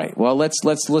hearing. All right, well, let's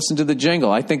listen to the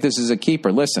jingle. I think this is a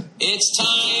keeper. Listen. It's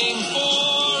time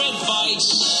for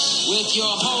advice with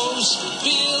your host,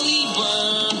 Billy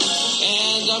Burr,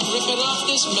 and I'm ripping off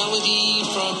this melody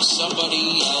from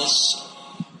somebody else.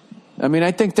 I mean,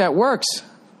 I think that works.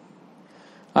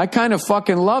 I kind of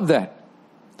fucking love that.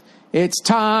 It's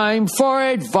time for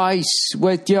advice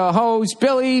with your host,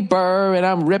 Billy Burr, and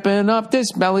I'm ripping up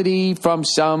this melody from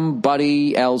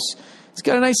somebody else. It's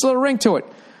got a nice little ring to it.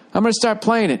 I'm going to start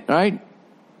playing it, all right?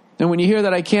 And when you hear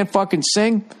that I can't fucking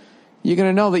sing, you're going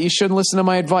to know that you shouldn't listen to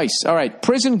my advice. All right,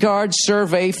 prison guard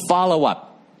survey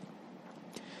follow-up.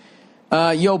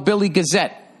 Yo, Billy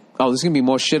Gazette. Oh, there's going to be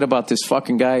more shit about this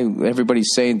fucking guy who everybody's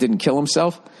saying didn't kill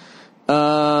himself.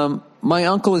 My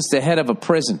uncle is the head of a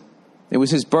prison. It was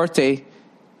his birthday,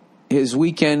 his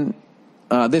weekend,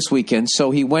 this weekend,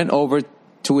 so he went over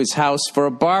to his house for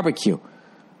a barbecue.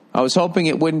 I was hoping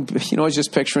it wouldn't, I was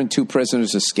just picturing two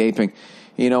prisoners escaping.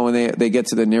 When they get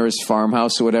to the nearest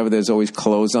farmhouse or whatever, there's always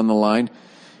clothes on the line.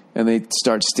 And they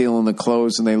start stealing the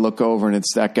clothes, and they look over, and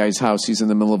it's that guy's house. He's in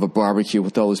the middle of a barbecue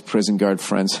with all his prison guard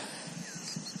friends.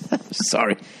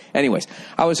 Sorry. Anyways,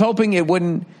 I was hoping it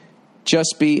wouldn't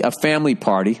just be a family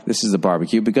party. This is the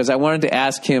barbecue, because I wanted to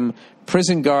ask him,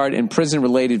 prison guard and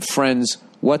prison-related friends,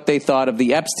 what they thought of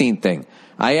the Epstein thing.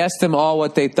 I asked them all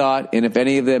what they thought and if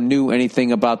any of them knew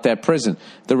anything about that prison.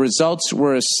 The results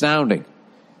were astounding.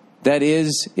 That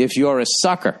is, if you're a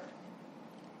sucker.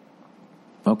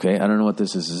 Okay, I don't know what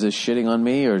this is. Is this shitting on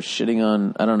me or shitting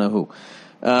on I don't know who?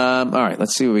 All right,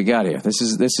 let's see what we got here. This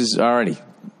is already.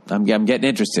 I'm getting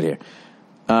interested here.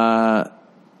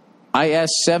 I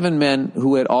asked 7 men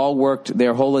who had all worked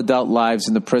their whole adult lives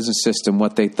in the prison system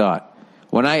what they thought.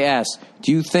 When I asked,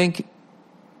 do you think,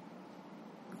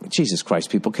 Jesus Christ,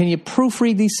 people, can you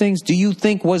proofread these things? Do you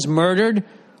think was murdered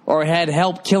or had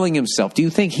help killing himself? Do you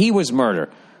think he was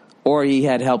murdered or he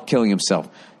had help killing himself?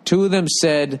 2 of them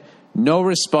said no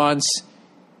response,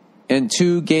 and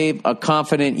 2 gave a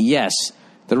confident yes.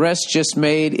 The rest just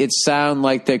made it sound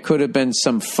like there could have been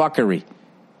some fuckery.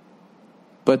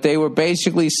 But they were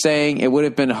basically saying it would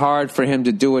have been hard for him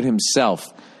to do it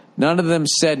himself. None of them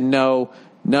said no.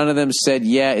 None of them said,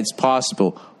 yeah, it's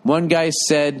possible. One guy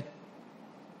said,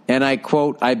 and I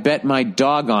quote, I bet my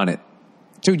dog on it.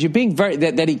 Dude, you're being very,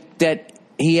 that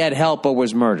he had help or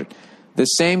was murdered. The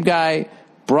same guy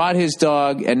brought his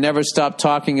dog and never stopped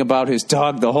talking about his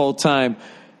dog the whole time.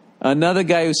 Another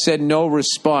guy who said no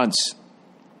response.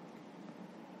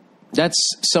 That's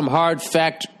some hard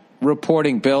fact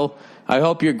reporting, Bill. I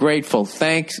hope you're grateful.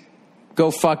 Thanks.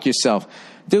 Go fuck yourself.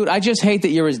 Dude, I just hate that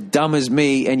you're as dumb as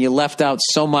me and you left out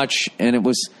so much and it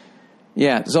was,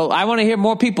 yeah. So I want to hear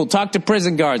more people. Talk to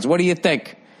prison guards. What do you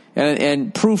think?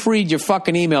 And proofread your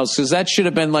fucking emails, because that should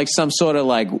have been like some sort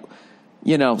of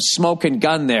smoking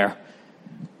gun there.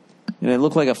 And it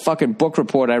looked like a fucking book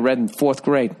report I read in 4th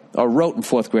grade, or wrote in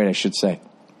 4th grade, I should say.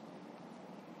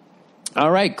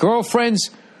 All right, girlfriend's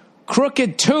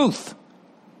crooked tooth.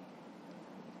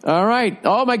 All right.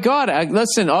 Oh, my God.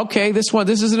 Listen, okay, this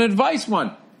is an advice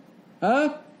one.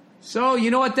 Huh? So, you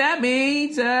know what that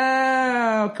means?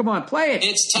 Come on, play it.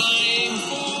 It's time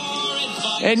for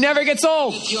advice. It never gets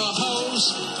old. With your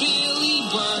host, Billy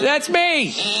Burr. That's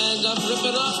me. And I'm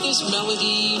ripping off this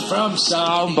melody From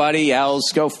somebody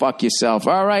else. Go fuck yourself.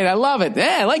 All right, I love it.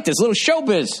 Yeah, I like this little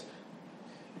showbiz.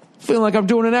 Feeling like I'm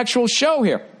doing an actual show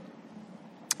here.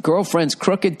 Girlfriend's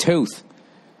crooked tooth.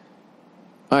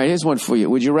 All right, here's one for you.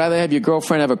 Would you rather have your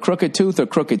girlfriend have a crooked tooth or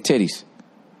crooked titties?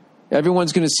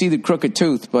 Everyone's going to see the crooked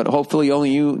tooth, but hopefully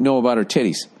only you know about her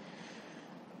titties.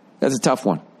 That's a tough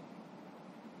one.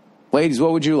 Ladies,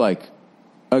 what would you like?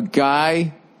 A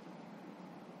guy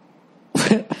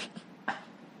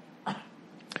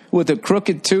with a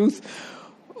crooked tooth,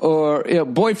 or a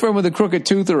boyfriend with a crooked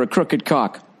tooth, or a crooked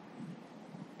cock?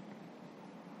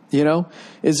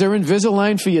 Is there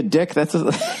Invisalign for your dick? That's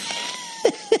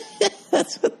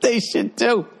what they should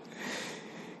do.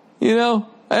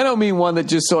 I don't mean one that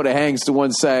just sort of hangs to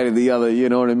one side or the other, you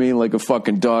know what I mean? Like a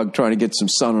fucking dog trying to get some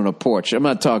sun on a porch. I'm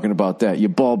not talking about that. Your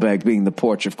ball bag being the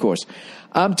porch, of course.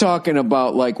 I'm talking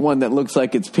about like one that looks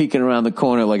like it's peeking around the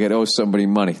corner like it owes somebody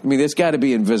money. I mean, there's got to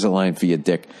be Invisalign for your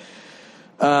dick.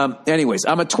 Anyways,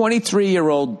 I'm a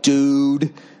 23-year-old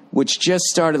dude which just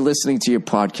started listening to your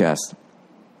podcast.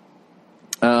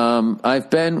 I've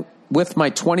been with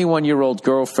my 21-year-old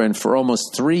girlfriend for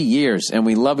almost 3 years, and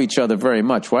we love each other very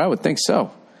much. Well, I would think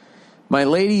so. My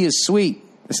lady is sweet.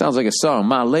 It sounds like a song.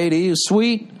 My lady is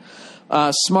sweet,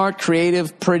 smart,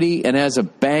 creative, pretty, and has a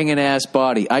banging-ass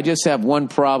body. I just have one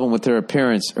problem with her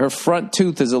appearance. Her front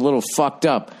tooth is a little fucked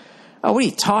up. Oh, what are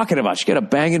you talking about? She got a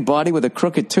banging body with a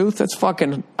crooked tooth? That's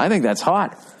fucking, I think that's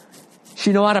hot.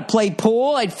 She know how to play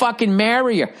pool? I'd fucking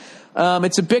marry her.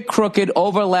 It's a bit crooked,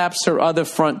 overlaps her other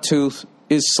front tooth,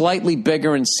 is slightly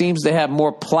bigger, and seems to have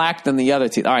more plaque than the other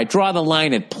teeth. All right, draw the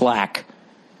line at plaque.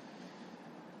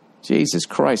 Jesus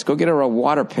Christ, go get her a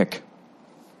water pick.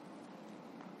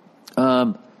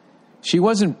 She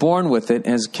wasn't born with it,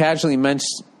 and has casually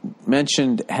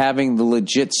mentioned having the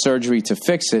legit surgery to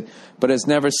fix it, but has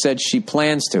never said she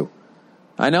plans to.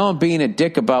 I know I'm being a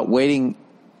dick about wanting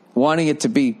it to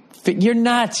be fit. You're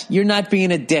not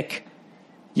being a dick.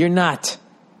 You're not.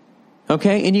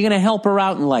 Okay? And you're going to help her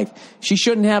out in life. She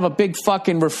shouldn't have a big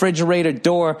fucking refrigerator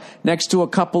door next to a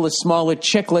couple of smaller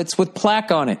chiclets with plaque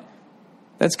on it.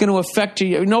 That's going to affect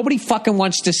you. Nobody fucking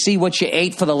wants to see what you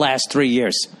ate for the last 3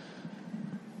 years.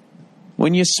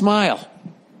 When you smile.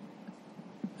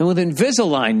 And with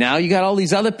Invisalign now, you got all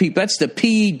these other people. That's the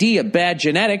PED of bad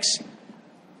genetics.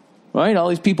 Right? All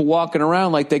these people walking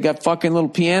around like they got fucking little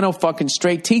piano fucking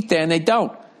straight teeth there, and they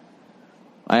don't.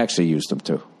 I actually used them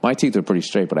too. My teeth are pretty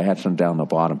straight, but I had some down the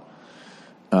bottom.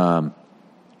 So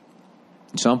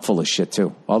I'm full of shit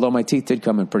too. Although my teeth did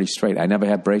come in pretty straight. I never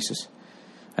had braces.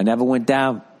 I never went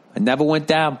down.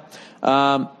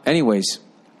 Anyways,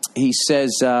 he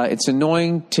says, it's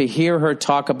annoying to hear her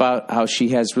talk about how she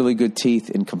has really good teeth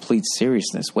in complete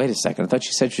seriousness. Wait a second. I thought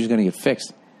she said she was going to get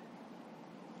fixed.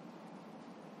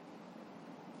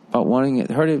 About wanting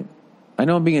her to... I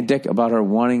know I'm being a dick about her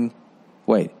wanting...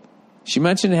 Wait. She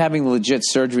mentioned having legit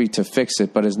surgery to fix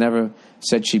it, but has never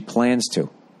said she plans to.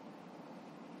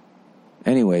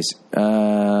 Anyways,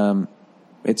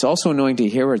 it's also annoying to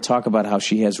hear her talk about how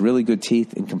she has really good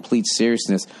teeth in complete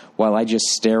seriousness while I just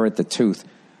stare at the tooth.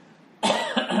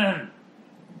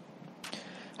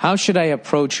 How should I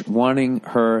approach wanting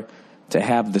her to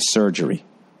have the surgery?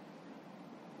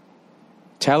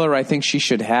 Tell her I think she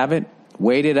should have it,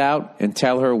 wait it out, and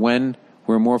tell her when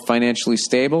we're more financially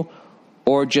stable,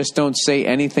 or just don't say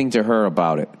anything to her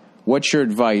about it. What's your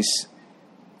advice?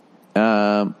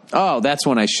 That's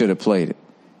when I should have played it.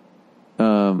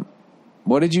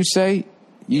 What did you say?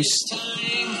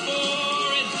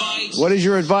 What is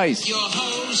your advice? Your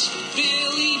host,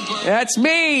 Billy Burke. That's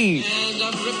me. And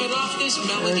I'm ripping off this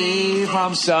melody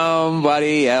From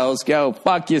somebody else. Go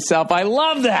fuck yourself. I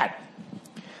love that.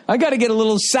 I got to get a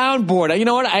little soundboard. You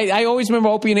know what? I always remember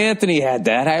Opie and Anthony had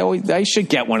that. I should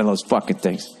get one of those fucking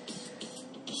things.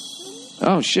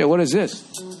 Oh, shit. What is this?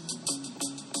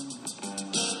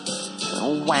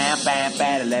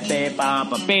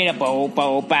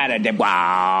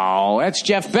 Wow. That's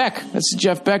Jeff Beck. That's the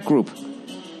Jeff Beck group.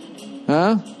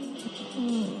 Huh?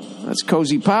 That's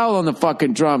Cozy Powell on the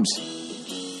fucking drums.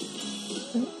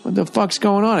 What the fuck's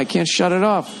going on? I can't shut it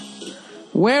off.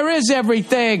 Where is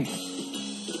everything?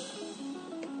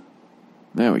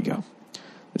 There we go.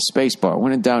 The space bar.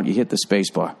 When in doubt, you hit the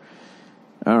space bar.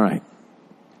 All right.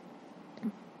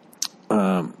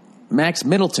 Max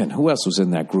Middleton. Who else was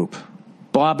in that group?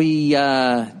 Bobby,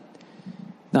 not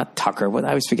Tucker. I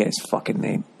always forget his fucking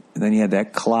name. And then you had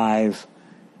that Clive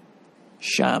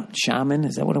Shaman.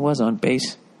 Is that what it was on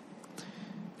bass?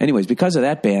 Anyways, because of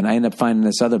that band, I ended up finding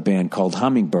this other band called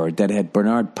Hummingbird that had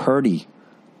Bernard Purdy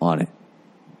on it.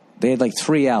 They had like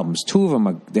 3 albums. 2 of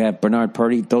them, they have Bernard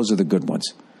Purdy. Those are the good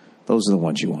ones. Those are the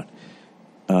ones you want.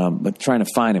 But trying to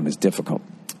find them is difficult.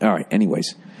 All right,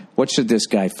 anyways. What should this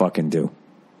guy fucking do?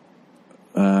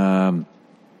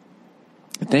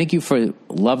 Thank you for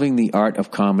loving the art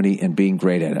of comedy and being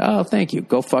great at it. Oh, thank you.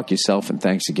 Go fuck yourself, and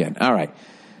thanks again. All right.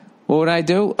 What would I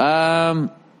do?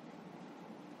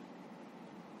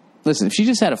 Listen, if she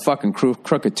just had a fucking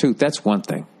crooked tooth, that's one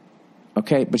thing.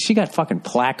 Okay? But she got fucking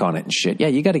plaque on it and shit. Yeah,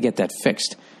 you got to get that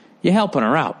fixed. You're helping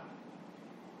her out.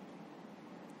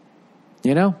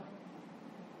 You know?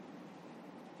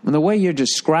 And the way you're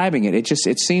describing it,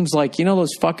 it seems like, you know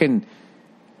those fucking...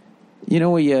 You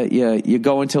know where you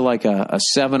go into like a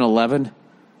 7-Eleven?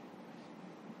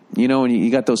 You know, when you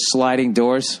got those sliding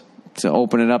doors? to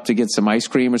open it up to get some ice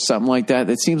cream or something like that.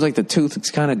 It seems like the tooth has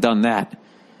kind of done that.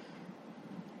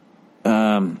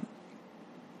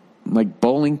 Like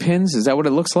bowling pins, is that what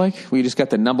it looks like? Where you just got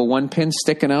the number 1 pin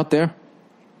sticking out there?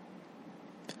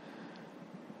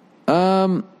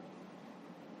 How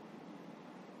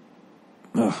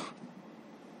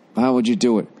would you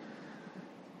do it?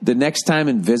 The next time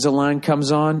Invisalign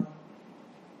comes on,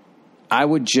 I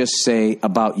would just say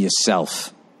about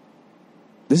yourself.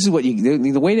 This is what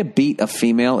the way to beat a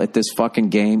female at this fucking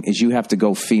game is you have to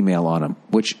go female on them.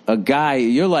 Which a guy,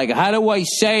 you're like, how do I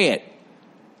say it?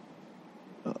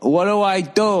 What do I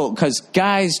do? Because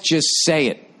guys just say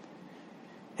it.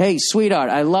 Hey, sweetheart,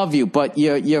 I love you, but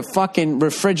your fucking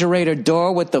refrigerator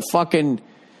door with the fucking,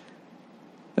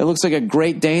 it looks like a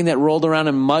Great Dane that rolled around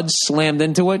in mud, slammed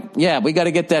into it. Yeah, we got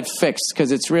to get that fixed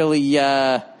because it's really,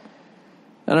 I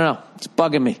don't know, it's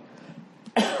bugging me.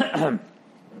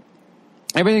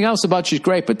 Everything else about you is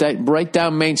great, but that right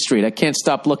down Main Street, I can't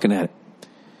stop looking at it.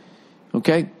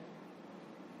 Okay?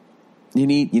 You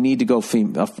need to go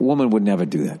female. A woman would never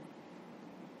do that.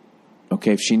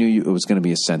 Okay, if she knew it was going to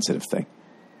be a sensitive thing.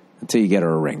 Until you get her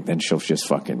a ring. Then she'll just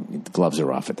fucking, the gloves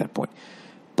are off at that point.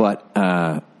 But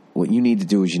what you need to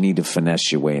do is you need to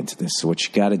finesse your way into this. So what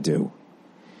you got to do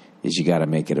is you got to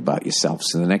make it about yourself.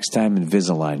 So the next time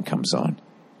Invisalign comes on,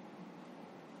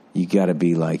 you got to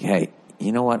be like, hey,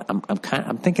 you know what?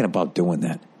 I'm thinking about doing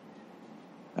that.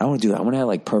 I want to do that. I want to have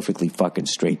like perfectly fucking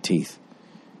straight teeth.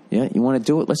 Yeah, you want to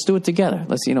do it? Let's do it together.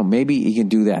 Let's, maybe you can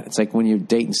do that. It's like when you're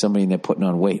dating somebody and they're putting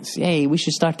on weight. Say, hey, we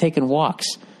should start taking walks.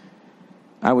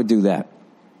 I would do that.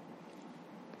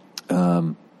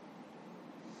 I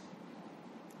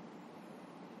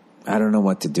don't know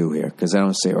what to do here because I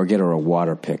don't say, or get her a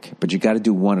water pick. But you got to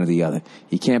do one or the other.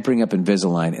 You can't bring up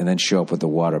Invisalign and then show up with the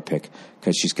water pick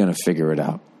because she's going to figure it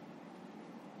out.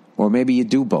 Or maybe you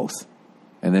do both.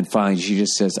 And then finally she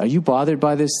just says, are you bothered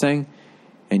by this thing?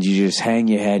 And you just hang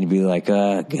your head and be like,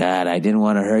 oh, God, I didn't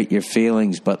want to hurt your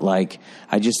feelings. But, like,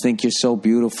 I just think you're so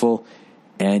beautiful.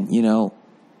 And,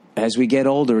 as we get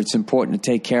older, it's important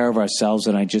to take care of ourselves.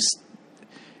 And I just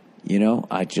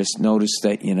noticed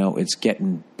that, it's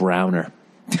getting browner.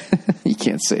 You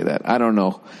can't say that. I don't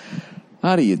know.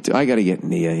 How do you do? I got to get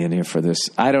Nia in here for this.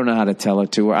 I don't know how to tell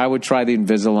it to her. I would try the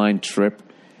Invisalign trip.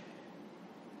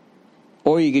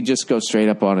 Or you could just go straight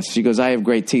up honest. She goes, I have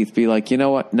great teeth. Be like, you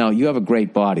know what? No, you have a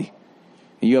great body.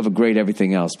 You have a great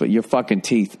everything else. But your fucking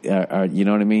teeth are, you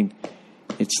know what I mean?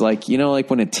 It's like, like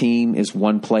when a team is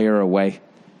one player away.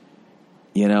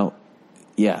 Yeah.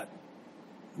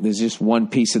 There's just one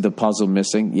piece of the puzzle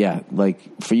missing. Yeah,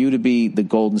 like for you to be the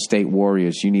Golden State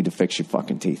Warriors, you need to fix your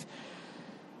fucking teeth.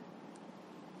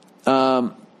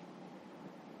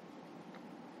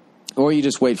 Or you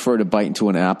just wait for her to bite into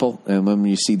an apple, and when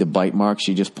you see the bite marks,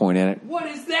 you just point at it. What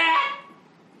is that?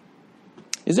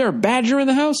 Is there a badger in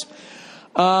the house?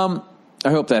 I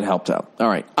hope that helped out. All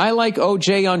right. I like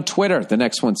OJ on Twitter. The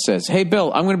next one says, hey,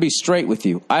 Bill, I'm going to be straight with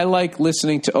you. I like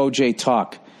listening to OJ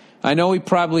talk. I know he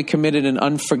probably committed an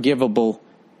unforgivably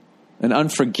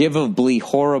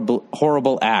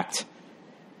horrible act,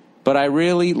 but I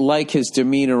really like his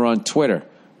demeanor on Twitter.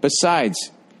 Besides,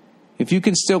 if you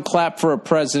can still clap for a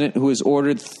president who has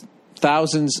ordered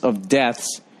thousands of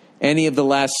deaths, any of the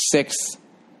last 6,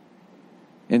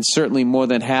 and certainly more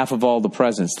than half of all the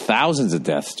presidents, thousands of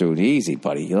deaths, dude. Easy,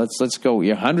 buddy. Let's go.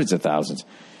 You're hundreds of thousands.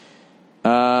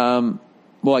 Well,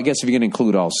 I guess if you're going to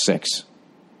include all 6.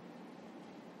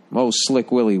 Oh,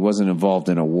 Slick Willie wasn't involved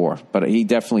in a war, but he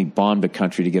definitely bombed a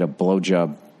country to get a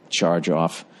blowjob charge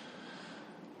off.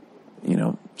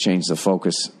 Changed the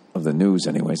focus of the news,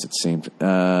 anyways, it seemed.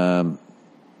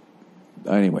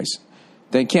 Anyways,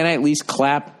 then can I at least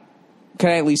clap? Can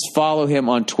I at least follow him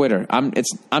on Twitter? I'm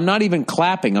not even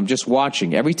clapping. I'm just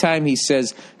watching. Every time he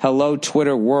says, hello,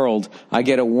 Twitter world, I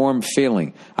get a warm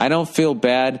feeling. I don't feel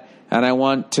bad, and I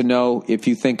want to know if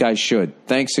you think I should.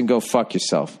 Thanks, and go fuck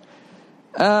yourself.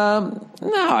 No,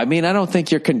 I mean, I don't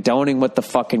think you're condoning what the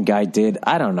fucking guy did.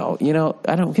 I don't know.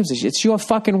 I don't give a shit. It's your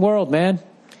fucking world, man.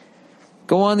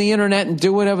 Go on the internet and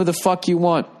do whatever the fuck you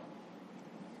want.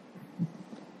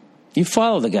 You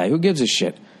follow the guy. Who gives a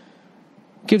shit?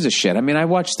 Gives a shit. I mean, I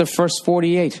watched the first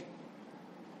 48.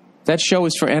 That show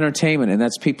is for entertainment, and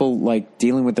that's people, like,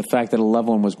 dealing with the fact that a loved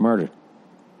one was murdered.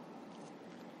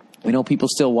 People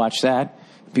still watch that.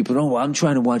 People don't, well, I'm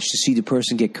trying to watch to see the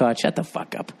person get caught. Shut the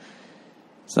fuck up.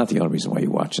 It's not the only reason why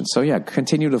you're watching. So, yeah,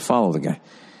 continue to follow the guy.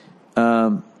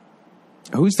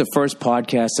 Who's the first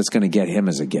podcast that's going to get him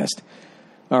as a guest?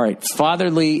 All right,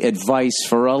 fatherly advice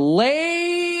for a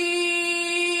lady.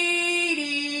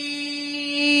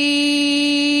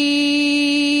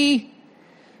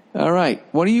 All right.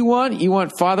 What do you want? You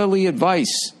want fatherly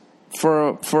advice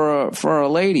for a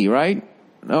lady, right?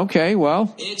 Okay,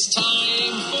 well. It's time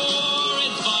for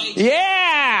advice.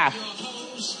 Yeah!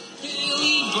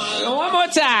 Billy Burr. One more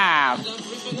time.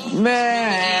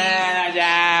 Man,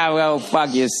 well,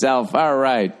 fuck yourself. All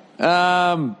right.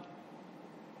 All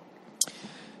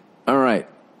right.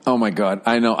 Oh, my God.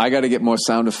 I know. I got to get more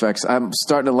sound effects. I'm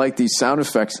starting to like these sound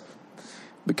effects.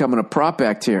 Becoming a prop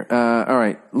act here. All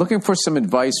right. Looking for some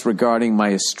advice regarding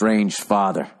my estranged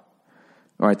father.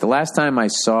 All right. The last time I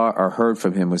saw or heard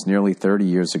from him was nearly 30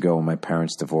 years ago when my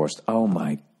parents divorced. Oh,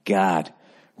 my God.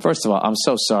 First of all, I'm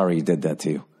so sorry he did that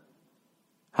to you.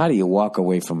 How do you walk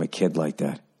away from a kid like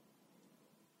that?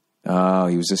 Oh,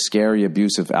 he was a scary,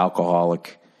 abusive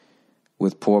alcoholic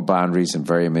with poor boundaries and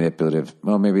very manipulative.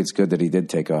 Well, maybe it's good that he did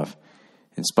take off.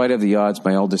 In spite of the odds,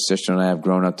 my oldest sister and I have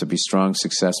grown up to be strong,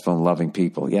 successful, and loving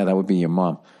people. Yeah, that would be your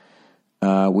mom.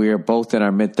 We are both in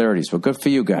our mid-30s. Well, good for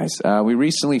you guys. We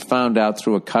recently found out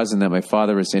through a cousin that my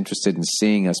father is interested in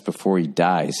seeing us before he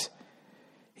dies.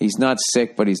 He's not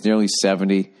sick, but he's nearly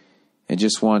 70 and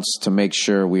just wants to make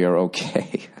sure we are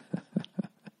okay.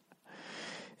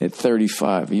 At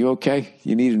 35. Are you okay?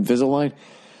 You need Invisalign?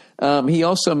 He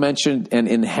also mentioned an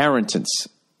inheritance,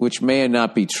 which may or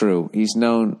not be true. He's a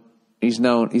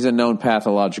known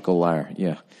pathological liar.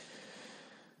 Yeah.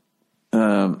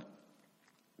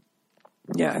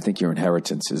 Yeah, I think your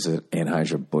inheritance is an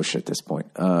Anheuser-Busch at this point.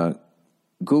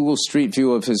 Google Street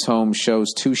View of his home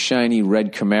shows 2 shiny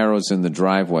red Camaros in the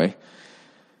driveway.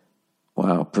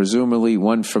 Wow. Presumably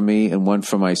one for me and one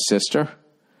for my sister.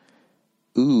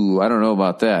 Ooh, I don't know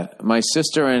about that. My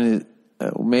sister and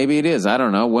maybe it is. I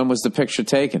don't know. When was the picture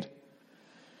taken?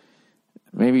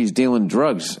 Maybe he's dealing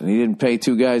drugs and he didn't pay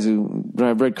 2 guys who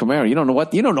drive red Camaro. You don't know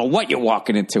what you're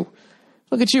walking into.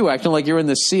 Look at you acting like you're in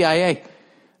the CIA.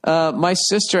 My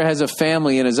sister has a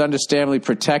family and is understandably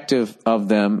protective of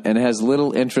them and has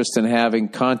little interest in having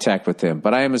contact with them.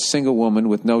 But I am a single woman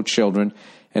with no children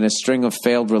and a string of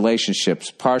failed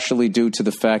relationships, partially due to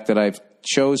the fact that I've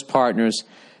chose partners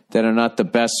that are not the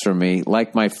best for me,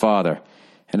 like my father.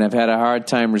 And I've had a hard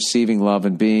time receiving love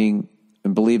and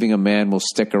believing a man will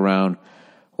stick around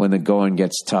when the going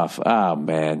gets tough. Oh,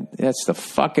 man, that's the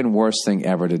fucking worst thing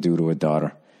ever to do to a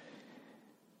daughter.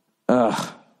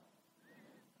 Ugh.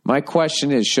 My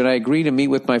question is, should I agree to meet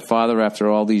with my father after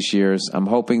all these years? I'm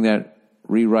hoping that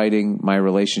rewriting my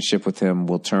relationship with him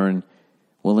will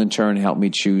in turn help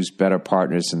me choose better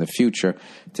partners in the future.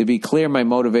 To be clear, my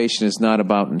motivation is not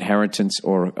about inheritance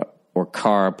or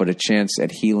car, but a chance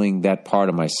at healing that part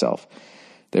of myself.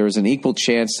 There is an equal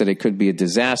chance that it could be a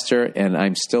disaster, and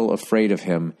I'm still afraid of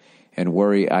him and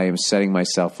worry I am setting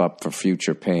myself up for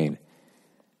future pain.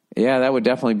 Yeah, that would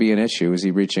definitely be an issue. Is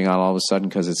he reaching out all of a sudden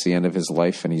because it's the end of his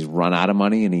life and he's run out of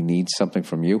money and he needs something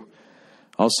from you?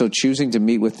 Also, choosing to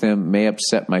meet with him may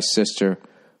upset my sister,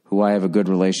 who I have a good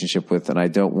relationship with, and I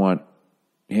don't want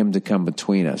him to come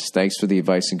between us. Thanks for the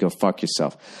advice and go fuck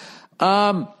yourself.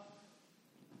 Well,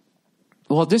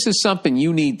 this is something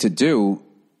you need to do,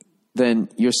 then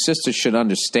your sister should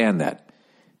understand that.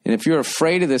 And if you're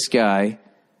afraid of this guy,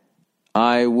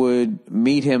 I would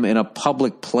meet him in a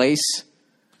public place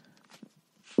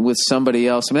with somebody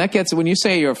else. I mean, that gets, when you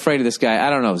say you're afraid of this guy, I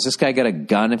don't know. Has this guy got a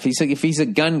gun? If he's a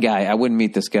gun guy, I wouldn't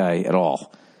meet this guy at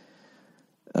all.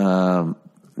 Yeah,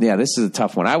 this is a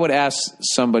tough one. I would ask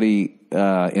somebody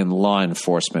in law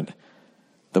enforcement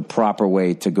the proper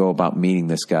way to go about meeting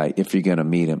this guy if you're going to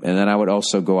meet him. And then I would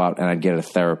also go out and I'd get a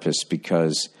therapist,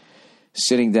 because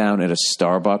sitting down at a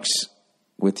Starbucks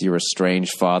with your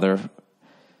estranged father,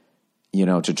 you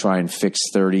know, to try and fix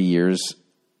 30 years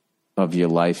of your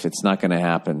life, it's not going to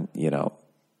happen. You know,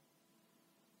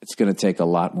 it's going to take a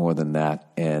lot more than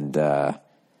that. And I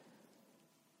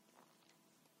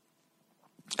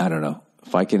don't know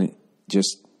if I can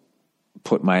just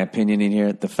put my opinion in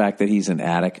here. The fact that he's an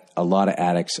addict, a lot of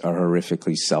addicts are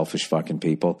horrifically selfish fucking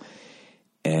people.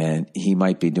 And he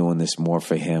might be doing this more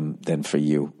for him than for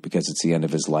you, because it's the end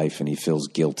of his life and he feels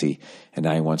guilty. And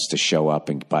now he wants to show up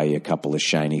and buy you a couple of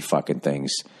shiny fucking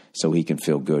things so he can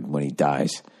feel good when he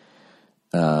dies.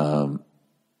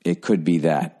 It could be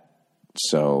that.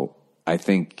 So I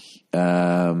think,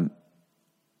 I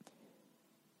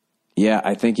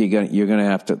think you're gonna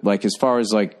have to, like, as far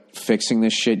as like fixing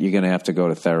this shit, you're gonna have to go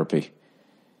to therapy,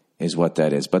 is what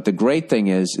that is. But the great thing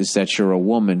is that you're a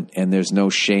woman and there's no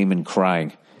shame in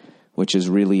crying, which is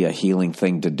really a healing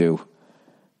thing to do.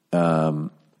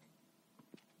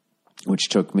 Which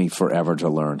took me forever to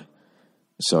learn.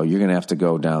 So you're gonna have to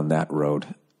go down that road,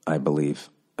 I believe.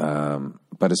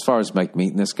 But as far as Mike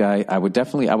meeting this guy, I would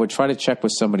try to check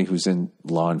with somebody who's in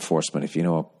law enforcement. If you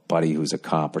know a buddy who's a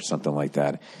cop or something like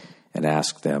that, and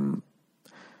ask them,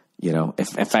 you know,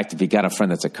 if you got a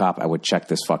friend that's a cop, I would check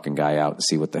this fucking guy out and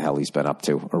see what the hell he's been up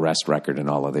to, arrest record and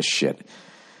all of this shit.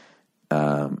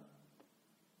 You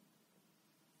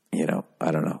know,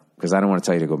 I don't know. Because I don't want to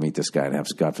tell you to go meet this guy and have,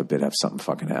 God forbid, have something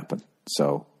fucking happen.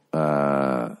 So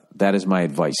that is my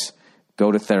advice. Go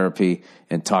to therapy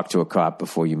and talk to a cop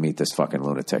before you meet this fucking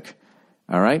lunatic.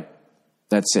 All right?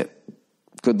 That's it.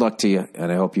 Good luck to you,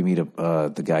 and I hope you meet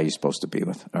the guy you're supposed to be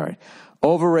with. All right.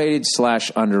 Overrated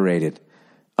 / underrated.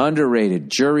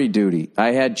 Underrated, jury duty.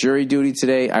 I had jury duty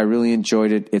today. I really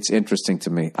enjoyed it. It's interesting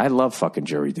to me. I love fucking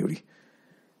jury duty.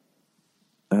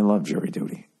 I love jury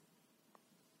duty.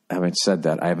 Having said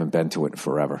that, I haven't been to it in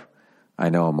forever. I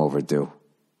know I'm overdue.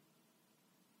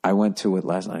 I went to it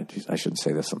last night. I shouldn't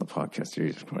say this on the podcast.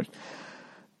 Jesus Christ.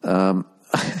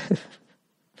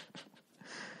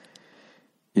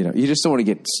 You know, you just don't want to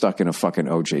get stuck in a fucking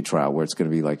OJ trial where it's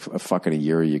going to be like a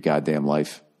year of your goddamn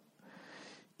life.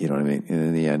 You know what I mean? And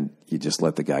in the end, you just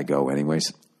let the guy go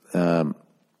anyways.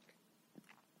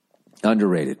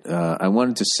 Underrated. I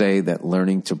wanted to say that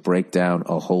learning to break down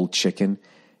a whole chicken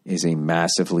is a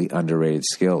massively underrated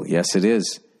skill. Yes, it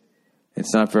is.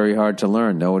 It's not very hard to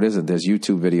learn. No, it isn't. There's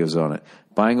YouTube videos on it.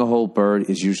 Buying a whole bird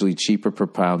is usually cheaper per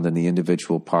pound than the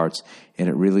individual parts, and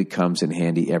it really comes in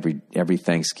handy every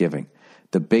Thanksgiving.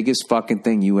 The biggest fucking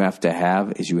thing you have to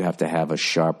have is you have to have a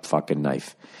sharp fucking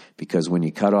knife. Because when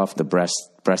you cut off the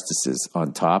breastises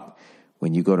on top,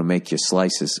 when you go to make your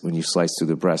slices, when you slice through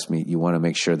the breast meat, you want to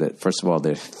make sure that, first of all,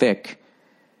 they're thick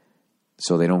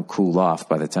so they don't cool off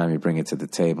by the time you bring it to the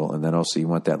table. And then also you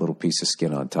want that little piece of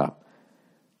skin on top.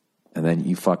 And then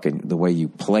the way you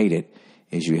plate it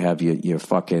is you have your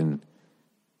fucking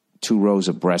 2 rows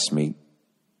of breast meat,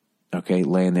 okay,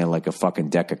 laying there like a fucking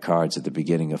deck of cards at the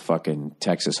beginning of fucking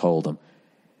Texas Hold'em.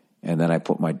 And then I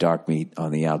put my dark meat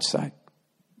on the outside.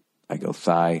 I go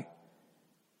thigh,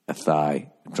 a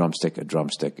thigh, a drumstick,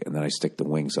 and then I stick the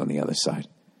wings on the other side.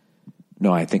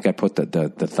 No, I think I put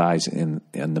the thighs in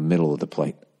the middle of the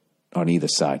plate on either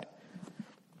side.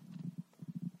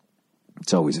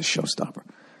 It's always a showstopper.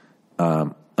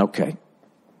 Okay.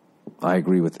 I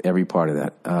agree with every part of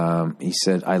that. He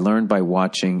said, I learned by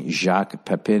watching Jacques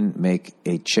Pepin make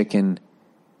a chicken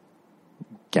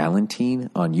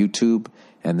galantine on YouTube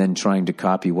and then trying to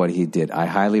copy what he did. I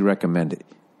highly recommend it.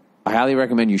 I highly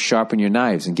recommend you sharpen your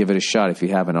knives and give it a shot if you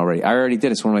haven't already. I already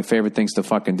did. It's one of my favorite things to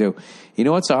fucking do. You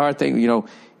know what's a hard thing? You know,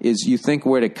 is you think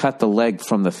where to cut the leg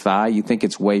from the thigh, you think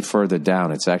it's way further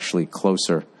down. It's actually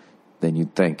closer than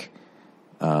you'd think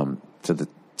to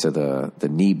the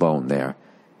knee bone there.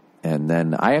 And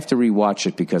then I have to rewatch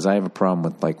it because I have a problem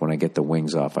with, like, when I get the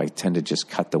wings off, I tend to just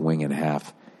cut the wing in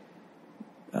half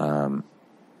and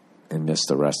miss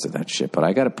the rest of that shit. But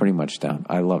I got it pretty much down.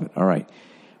 I love it. All right.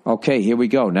 Okay, here we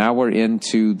go. Now we're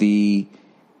into the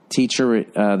teacher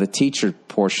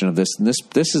portion of this. And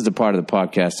this is the part of the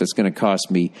podcast that's going to cost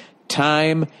me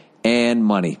time and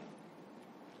money.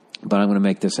 But I'm going to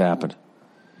make this happen.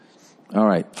 All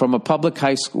right. From a public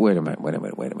high school. Wait a minute. Where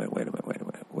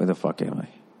the fuck am I?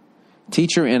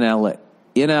 Teacher in LA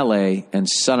and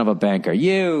son of a banker.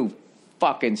 You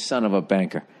fucking son of a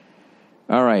banker.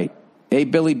 All right. Hey,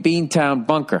 Billy Beantown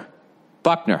Buckner.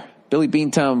 Billy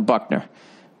Beantown Buckner.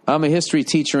 I'm a history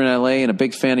teacher in L.A. and a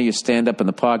big fan of your stand-up and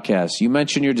the podcast. You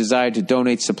mentioned your desire to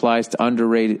donate supplies to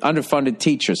underfunded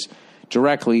teachers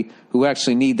directly who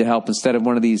actually need the help instead of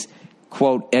one of these,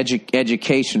 quote,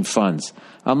 education funds.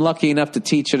 I'm lucky enough to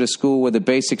teach at a school where the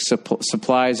basic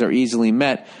supplies are easily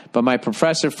met, but my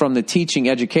professor from the teaching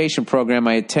education program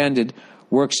I attended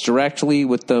works directly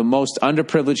with the most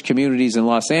underprivileged communities in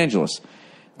Los Angeles.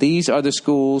 These are the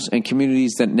schools and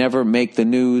communities that never make the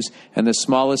news, and the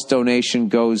smallest donation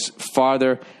goes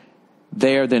farther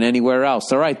there than anywhere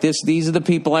else. All right, these are the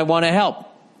people I want to help.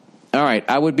 All right,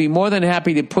 I would be more than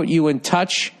happy to put you in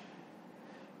touch.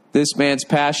 This man's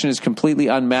passion is completely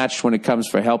unmatched when it comes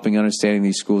for helping understanding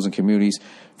these schools and communities.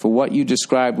 For what you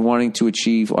described wanting to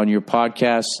achieve on your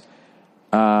podcast,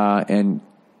 and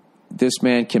this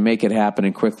man can make it happen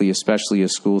and quickly, especially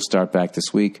as schools start back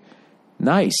this week.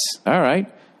 Nice. All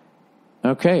right.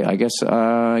 Okay, I guess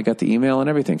I got the email and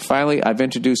everything. Finally, I've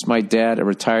introduced my dad, a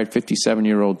retired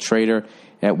 57-year-old trader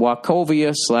at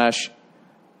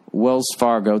Wachovia/Wells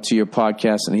Fargo, to your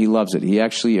podcast, and he loves it. He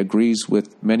actually agrees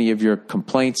with many of your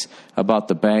complaints about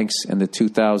the banks and the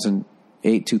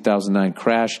 2008-2009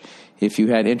 crash. If you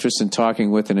had interest in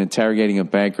talking with and interrogating a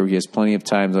banker, he has plenty of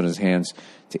time on his hands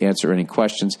to answer any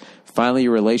questions. Finally,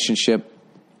 your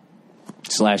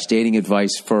relationship/dating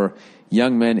advice for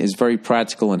young men is very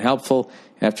practical and helpful.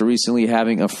 After recently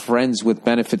having a friends with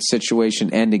benefits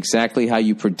situation end exactly how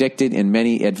you predicted in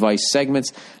many advice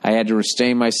segments, I had to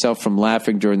restrain myself from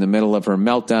laughing during the middle of her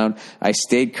meltdown. I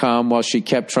stayed calm while she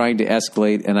kept trying to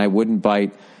escalate, and I wouldn't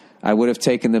bite. I would have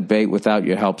taken the bait without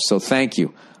your help, so thank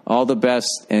you. All the best,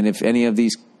 and if any of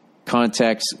these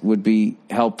contacts would be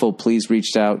helpful, please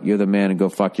reach out. You're the man, and go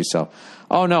fuck yourself.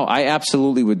 Oh, no, I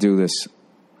absolutely would do this.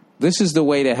 This is the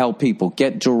way to help people.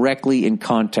 Get directly in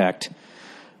contact.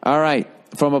 All right.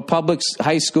 From a public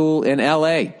high school in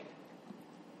L.A.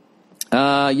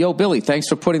 Yo, Billy, thanks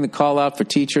for putting the call out for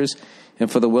teachers and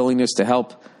for the willingness to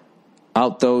help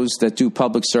out those that do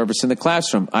public service in the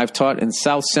classroom. I've taught in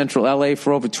South Central L.A.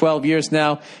 for over 12 years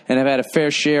now, and I've had a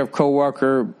fair share of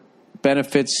coworker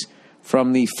benefits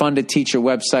from the funded teacher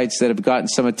websites that have gotten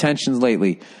some attention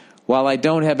lately. While I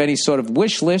don't have any sort of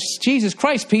wish list, Jesus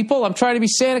Christ, people, I'm trying to be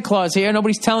Santa Claus here.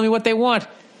 Nobody's telling me what they want.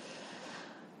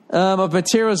 Of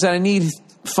materials that I need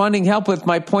funding help with,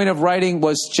 my point of writing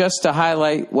was just to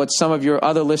highlight what some of your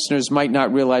other listeners might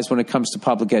not realize when it comes to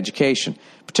public education,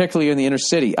 particularly in the inner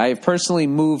city. I have personally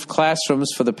moved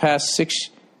classrooms for the past 6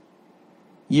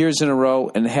 years in a row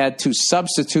and had to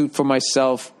substitute for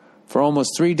myself for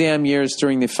almost 3 damn years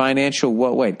during the financial...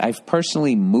 Wait, I've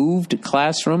personally moved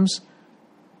classrooms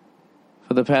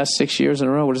for the past 6 years in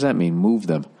a row? What does that mean, move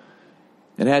them?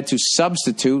 And had to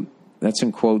substitute... That's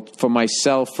in quote, for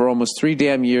myself for almost 3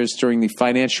 damn years during the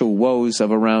financial woes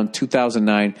of around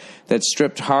 2009 that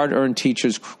stripped hard-earned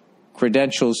teachers'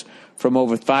 credentials from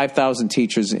over 5,000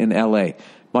 teachers in L.A.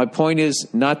 My point is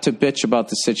not to bitch about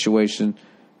the situation,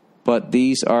 but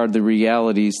these are the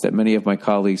realities that many of my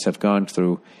colleagues have gone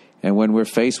through. And when we're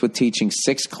faced with teaching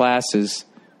 6 classes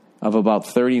of about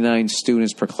 39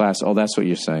 students per class, oh, that's what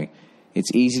you're saying. It's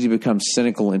easy to become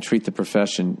cynical and treat the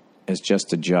profession as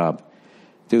just a job.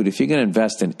 Dude, if you're going to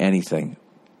invest in anything,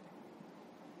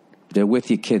 they're with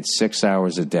your kids 6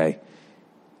 hours a day,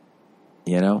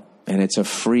 you know, and it's a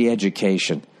free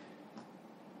education.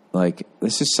 Like,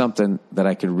 this is something that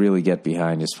I could really get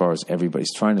behind as far as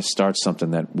everybody's trying to start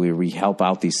something that we help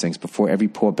out these things before every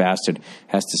poor bastard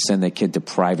has to send their kid to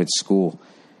private school.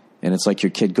 And it's like your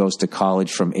kid goes to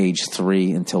college from age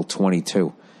 3 until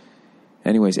 22.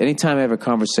 Anyways, anytime I have a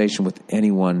conversation with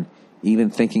anyone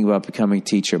even thinking about becoming a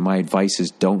teacher, my advice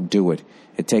is don't do it.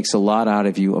 It takes a lot out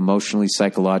of you emotionally,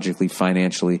 psychologically,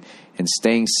 financially, and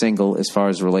staying single as far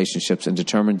as relationships and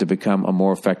determined to become a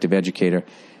more effective educator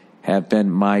have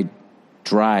been my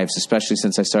drives, especially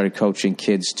since I started coaching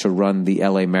kids to run the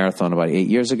LA Marathon about 8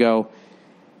 years ago.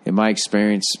 In my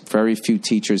experience, very few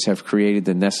teachers have created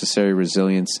the necessary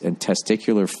resilience and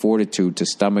testicular fortitude to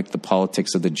stomach the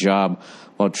politics of the job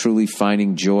while truly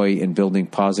finding joy in building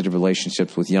positive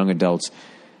relationships with young adults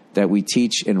that we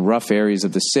teach in rough areas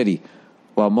of the city,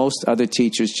 while most other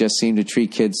teachers just seem to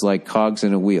treat kids like cogs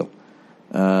in a wheel.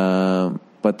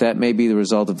 But that may be the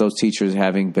result of those teachers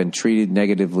having been treated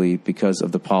negatively because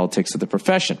of the politics of the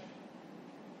profession.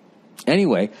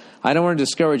 Anyway, I don't want to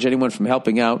discourage anyone from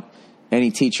helping out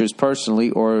any teachers personally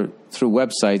or through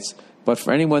websites, but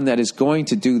for anyone that is going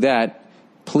to do that,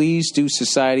 please do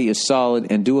society a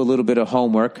solid and do a little bit of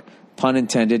homework, pun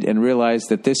intended, and realize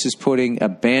that this is putting a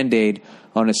Band-Aid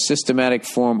on a systematic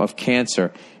form of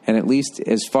cancer. And at least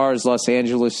as far as Los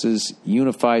Angeles'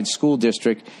 unified school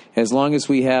district, as long as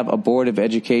we have a board of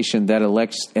education that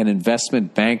elects an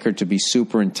investment banker to be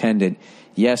superintendent,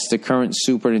 yes, the current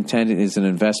superintendent is an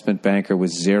investment banker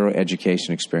with 0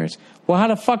 education experience. Well, how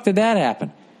the fuck did that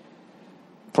happen?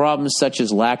 Problems such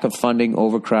as lack of funding,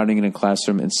 overcrowding in a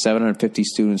classroom, and 750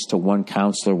 students to 1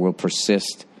 counselor will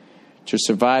persist. To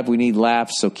survive, we need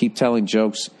laughs, so keep telling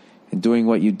jokes and doing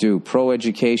what you do.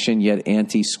 Pro-education, yet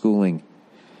anti-schooling.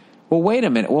 Well, wait a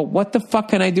minute. Well, what the fuck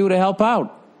can I do to help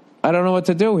out? I don't know what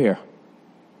to do here.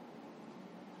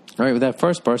 All right, with that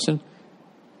first person,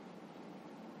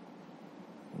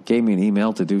 gave me an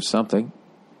email to do something.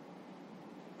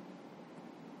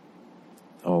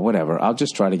 Or whatever. I'll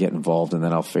just try to get involved, and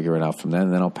then I'll figure it out from then,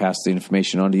 and then I'll pass the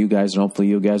information on to you guys, and hopefully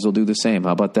you guys will do the same.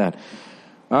 How about that?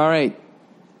 All right.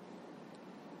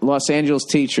 Los Angeles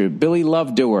teacher, Billy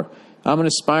Lovedoer. I'm an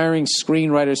aspiring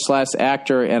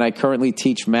screenwriter/actor, and I currently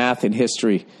teach math and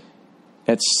history.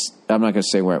 I'm not going to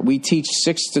say where. We teach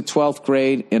 6th to 12th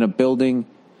grade in a building.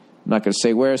 I'm not going to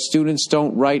say where. Students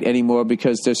don't write anymore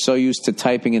because they're so used to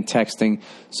typing and texting,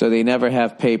 so they never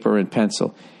have paper and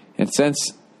pencil. And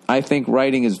since I think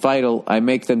writing is vital, I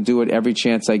make them do it every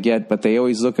chance I get, but they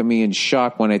always look at me in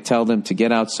shock when I tell them to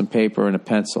get out some paper and a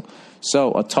pencil.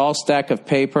 So a tall stack of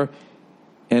paper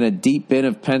and a deep bin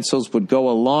of pencils would go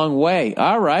a long way.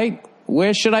 All right,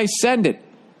 where should I send it?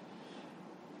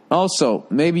 Also,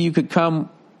 maybe you could come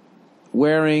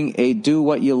wearing a Do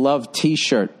What You Love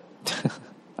t-shirt.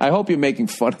 I hope you're making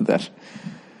fun of that.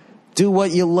 Do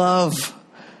what you love.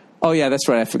 Oh, yeah, that's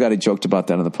right. I forgot I joked about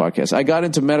that on the podcast. I got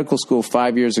into medical school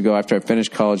 5 years ago after I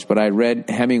finished college, but I read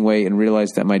Hemingway and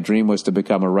realized that my dream was to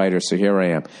become a writer, so here I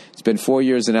am. It's been 4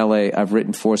 years in L.A. I've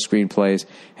written 4 screenplays,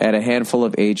 had a handful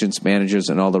of agents, managers,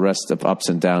 and all the rest of ups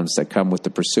and downs that come with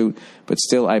the pursuit, but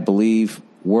still I believe,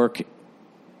 work,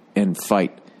 and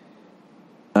fight.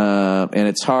 And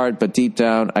it's hard, but deep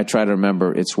down, I try to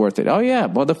remember it's worth it. Oh, yeah.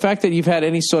 Well, the fact that you've had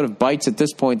any sort of bites at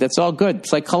this point, that's all good.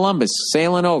 It's like Columbus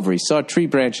sailing over. He saw tree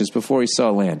branches before he saw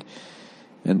land.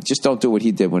 And just don't do what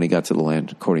he did when he got to the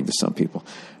land, according to some people.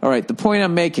 All right, the point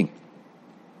I'm making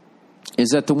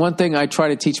is that the one thing I try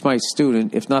to teach my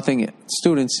students, if nothing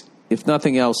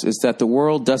else, is that the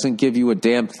world doesn't give you a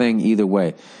damn thing either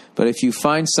way. But if you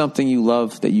find something you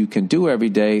love that you can do every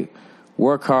day,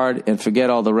 work hard and forget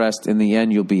all the rest. In the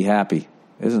end, you'll be happy.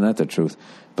 Isn't that the truth?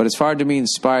 But it's hard to me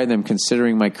inspire them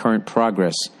considering my current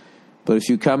progress. But if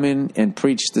you come in and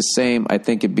preach the same, I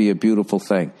think it'd be a beautiful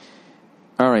thing.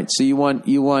 All right, so you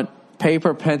want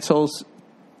paper, pencils,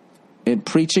 and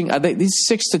preaching? Are they, these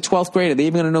 6th to 12th grade, are they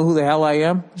even going to know who the hell I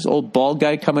am? This old bald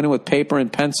guy coming in with paper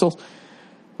and pencil?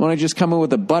 Why don't I just come in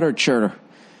with a butter churner?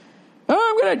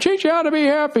 Oh, I'm going to teach you how to be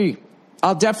happy.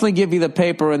 I'll definitely give you the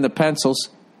paper and the pencils.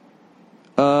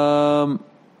 And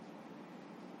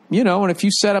if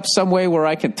you set up some way where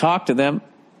I can talk to them,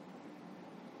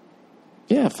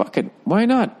 yeah, fuck it. Why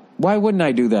not? Why wouldn't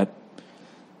I do that?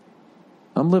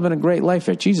 I'm living a great life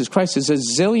here. Jesus Christ, there's a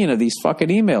zillion of these fucking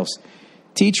emails.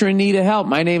 Teacher in need of help.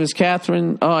 My name is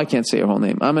Catherine. Oh, I can't say her whole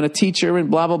name. I'm a teacher in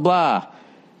blah, blah, blah.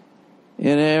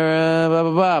 In blah,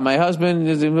 blah, blah. My husband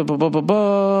is blah, blah, blah, blah,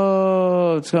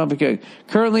 blah. It's complicated.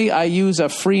 Currently, I use a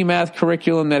free math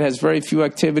curriculum that has very few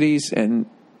activities and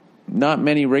not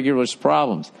many rigorous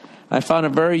problems. I found a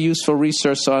very useful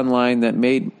resource online that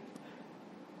made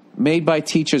by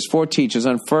teachers for teachers.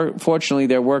 Unfortunately,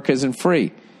 their work isn't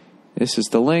free. This is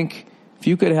the link. If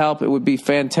you could help, it would be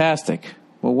fantastic.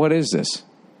 Well, what is this?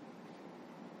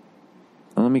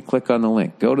 Well, let me click on the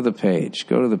link. Go to the page.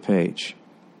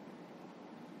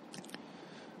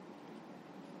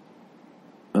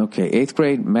 Okay, 8th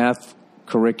grade math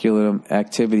curriculum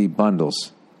activity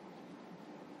bundles.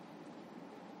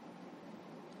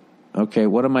 Okay,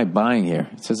 what am I buying here?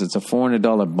 It says it's a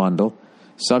 $400 bundle.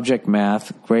 Subject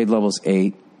math, grade levels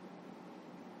 8.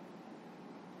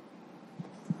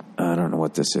 I don't know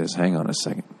what this is. Hang on a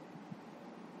second.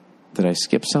 Did I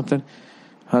skip something?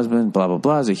 Husband, blah, blah,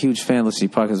 blah, is a huge fan of listening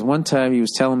to podcasts. One time he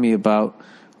was telling me about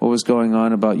what was going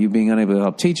on about you being unable to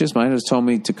help teachers. My husband told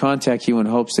me to contact you in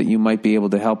hopes that you might be able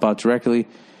to help out directly.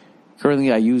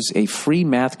 Currently, I use a free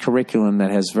math curriculum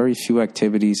that has very few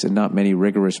activities and not many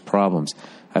rigorous problems.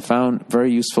 I found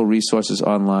very useful resources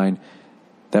online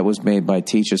that was made by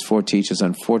teachers for teachers.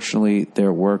 Unfortunately,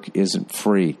 their work isn't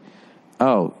free.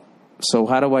 Oh, so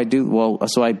how do I do? Well,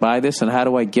 so I buy this, and how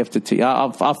do I gift it to you?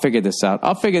 I'll figure this out.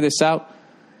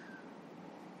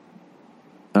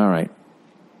 All right.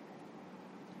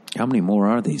 How many more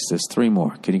are these? There's 3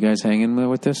 more. Can you guys hang in there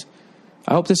with this?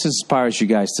 I hope this inspires you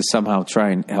guys to somehow try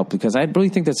and help, because I really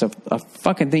think that's a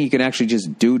fucking thing you can actually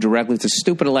just do directly. It's a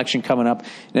stupid election coming up,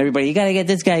 and everybody, you got to get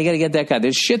this guy, you got to get that guy.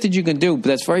 There's shit that you can do, but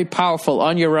that's very powerful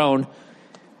on your own.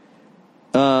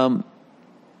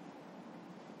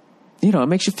 It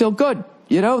makes you feel good.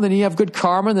 Then you have good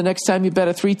karma, and the next time you bet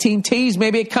a 3-team tease,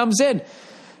 maybe it comes in.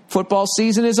 Football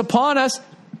season is upon us.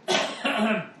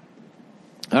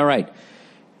 All right.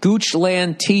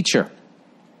 Goochland teacher.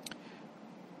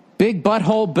 Big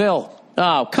butthole Bill.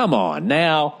 Oh, come on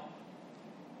now.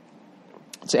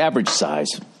 It's average size.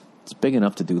 It's big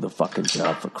enough to do the fucking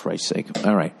job, for Christ's sake.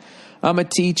 All right. I'm a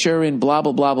teacher in blah,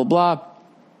 blah, blah, blah, blah.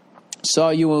 Saw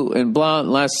you in blah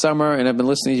last summer, and I've been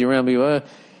listening to you around.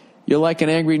 You're like an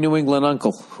angry New England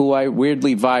uncle who I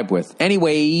weirdly vibe with.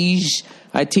 Anyways,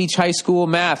 I teach high school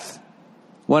math.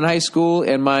 One high school,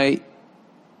 and my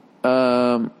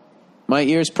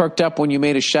ears perked up when you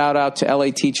made a shout out to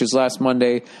LA teachers last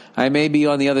Monday. I may be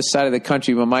on the other side of the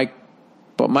country, but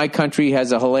my country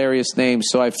has a hilarious name,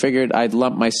 so I figured I'd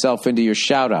lump myself into your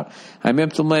shout out. I'm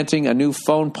implementing a new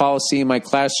phone policy in my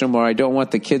classroom where I don't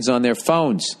want the kids on their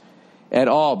phones at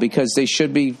all, because they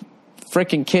should be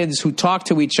frickin' kids who talk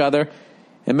to each other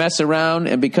and mess around,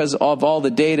 and because of all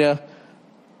the data,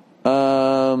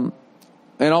 and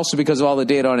also because of all the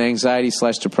data on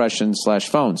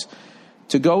anxiety/depression/phones.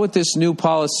 To go with this new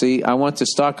policy, I want to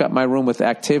stock up my room with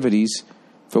activities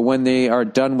for when they are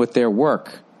done with their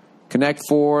work. Connect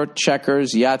 4,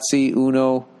 checkers, Yahtzee,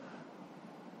 Uno,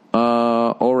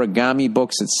 origami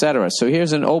books, etc. So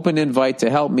here's an open invite to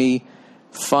help me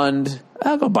fund.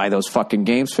 I'll go buy those fucking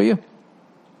games for you.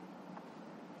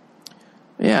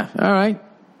 Yeah, all right.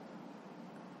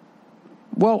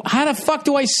 Well, how the fuck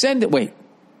do I send it? Wait.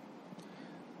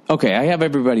 Okay, I have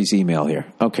everybody's email here.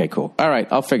 Okay, cool. All right,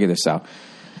 I'll figure this out.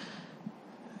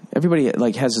 Everybody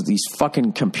like has these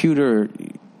fucking computer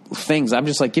things. I'm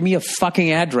just like, give me a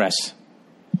fucking address.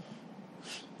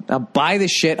 I'll buy the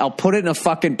shit. I'll put it in a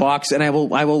fucking box, and I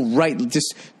will write.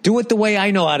 Just do it the way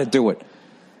I know how to do it.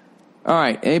 All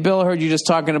right. Hey, Bill, I heard you just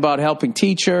talking about helping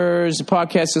teachers. The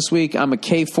podcast this week. I'm a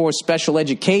K-4 special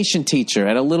education teacher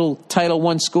at a little Title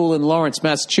I school in Lawrence,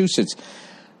 Massachusetts.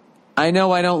 I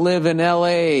know I don't live in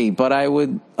L.A., but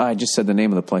I just said the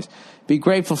name of the place. Be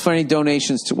grateful for any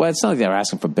donations to, well, it's not like they're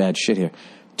asking for bad shit here,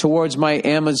 towards my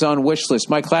Amazon wish list.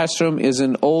 My classroom is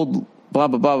an old blah,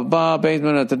 blah, blah, blah, blah,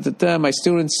 basement. My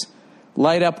students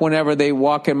light up whenever they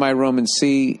walk in my room and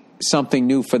see something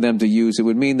new for them to use. It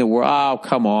would mean that oh,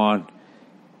 come on.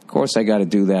 Of course I got to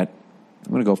do that.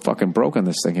 I'm going to go fucking broke on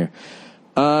this thing here.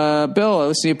 Bill, I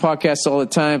listen to your podcast all the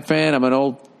time, fan. I'm an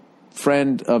old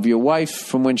friend of your wife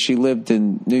from when she lived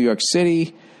in New York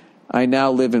City. I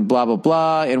now live in blah, blah,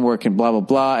 blah and work in blah, blah,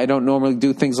 blah. I don't normally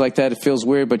do things like that. It feels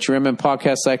weird, but you remember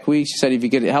podcasts like we, she said if you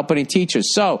could help any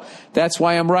teachers. So that's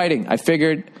why I'm writing. I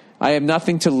figured I have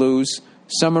nothing to lose.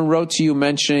 Someone wrote to you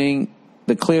mentioning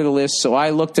the clear the list, so I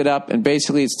looked it up, and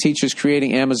basically it's teachers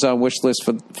creating Amazon wish lists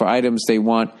for items they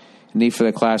want and need for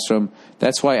their classroom.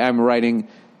 That's why I'm writing,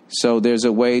 so there's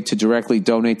a way to directly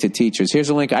donate to teachers. Here's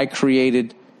a link I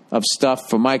created of stuff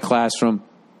for my classroom.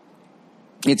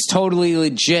 It's totally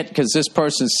legit because this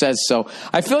person says so.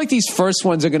 I feel like these first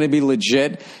ones are going to be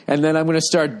legit, and then I'm going to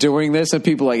start doing this, and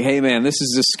people are like, hey, man, this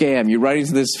is a scam. You're writing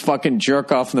to this fucking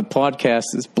jerk-off in the podcast,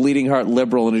 this bleeding heart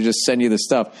liberal, and they just send you this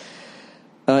stuff.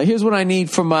 Here's what I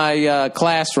need for my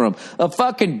classroom. A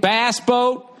fucking bass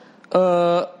boat,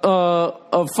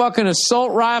 a fucking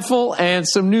assault rifle, and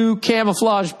some new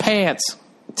camouflage pants.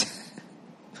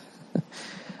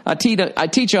 I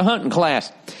teach a hunting class.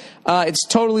 It's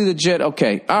totally legit.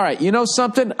 Okay. All right. You know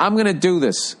something? I'm going to do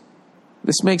this.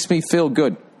 This makes me feel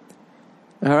good.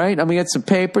 All right. I'm going to get some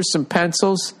paper, some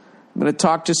pencils. I'm going to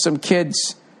talk to some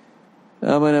kids.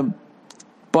 I'm going to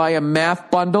buy a math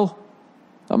bundle.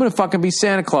 I'm going to fucking be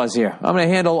Santa Claus here. I'm going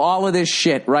to handle all of this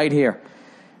shit right here.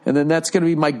 And then that's going to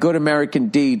be my good American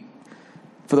deed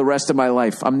for the rest of my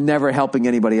life. I'm never helping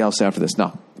anybody else after this.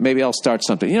 No. Maybe I'll start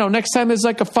something. You know, next time there's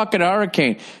like a fucking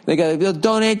hurricane, they'll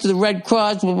donate to the Red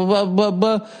Cross, blah, blah, blah, blah,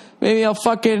 blah. Maybe I'll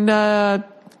fucking, I'll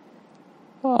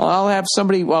have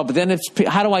somebody, well, but then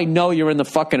how do I know you're in the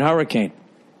fucking hurricane?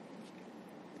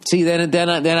 See,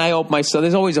 then I open myself.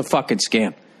 There's always a fucking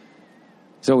scam.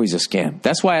 There's always a scam.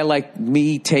 That's why I like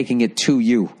me taking it to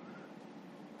you.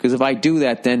 Because if I do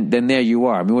that, then there you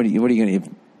are. I mean, what are you going to...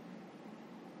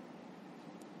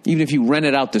 Even if you rent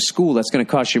it out to school, that's going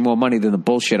to cost you more money than the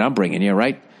bullshit I'm bringing you,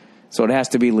 right? So it has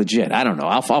to be legit. I don't know.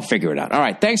 I'll figure it out. All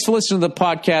right. Thanks for listening to the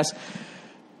podcast.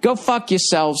 Go fuck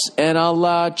yourselves, and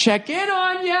I'll check in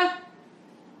on you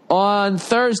on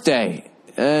Thursday.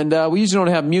 And we usually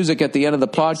don't have music at the end of the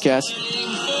podcast.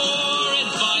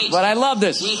 But I love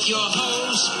this. With your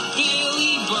host,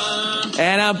 Billy Burr.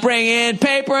 And I'm bringing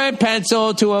paper and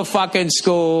pencil to a fucking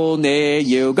school near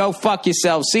you. Go fuck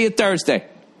yourselves. See you Thursday.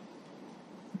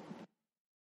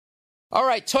 All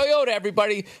right, Toyota,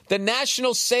 everybody. The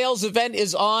national sales event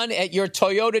is on at your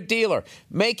Toyota dealer,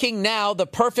 making now the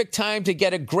perfect time to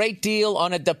get a great deal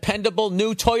on a dependable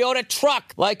new Toyota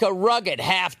truck, like a rugged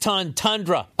half-ton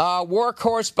Tundra.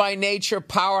 Workhorse by nature,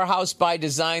 powerhouse by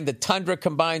design, the Tundra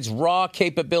combines raw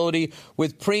capability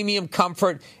with premium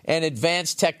comfort and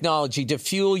advanced technology to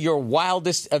fuel your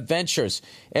wildest adventures.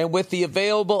 And with the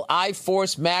available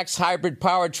iForce Max hybrid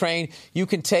powertrain, you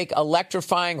can take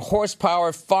electrifying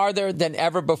horsepower farther than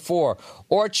ever before.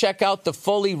 Or check out the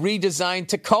fully redesigned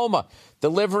Tacoma,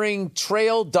 delivering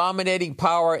trail-dominating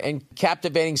power and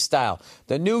captivating style.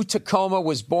 The new Tacoma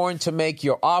was born to make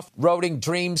your off-roading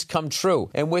dreams come true.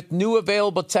 And with new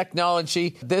available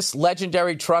technology, this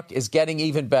legendary truck is getting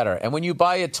even better. And when you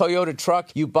buy a Toyota truck,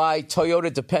 you buy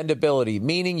Toyota dependability,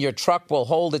 meaning your truck will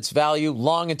hold its value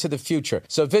long into the future.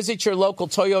 So visit your local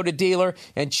Toyota dealer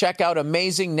and check out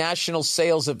amazing national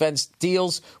sales events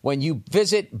deals when you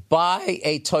visit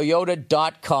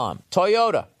buyatoyota.com.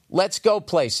 Toyota, let's go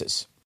places.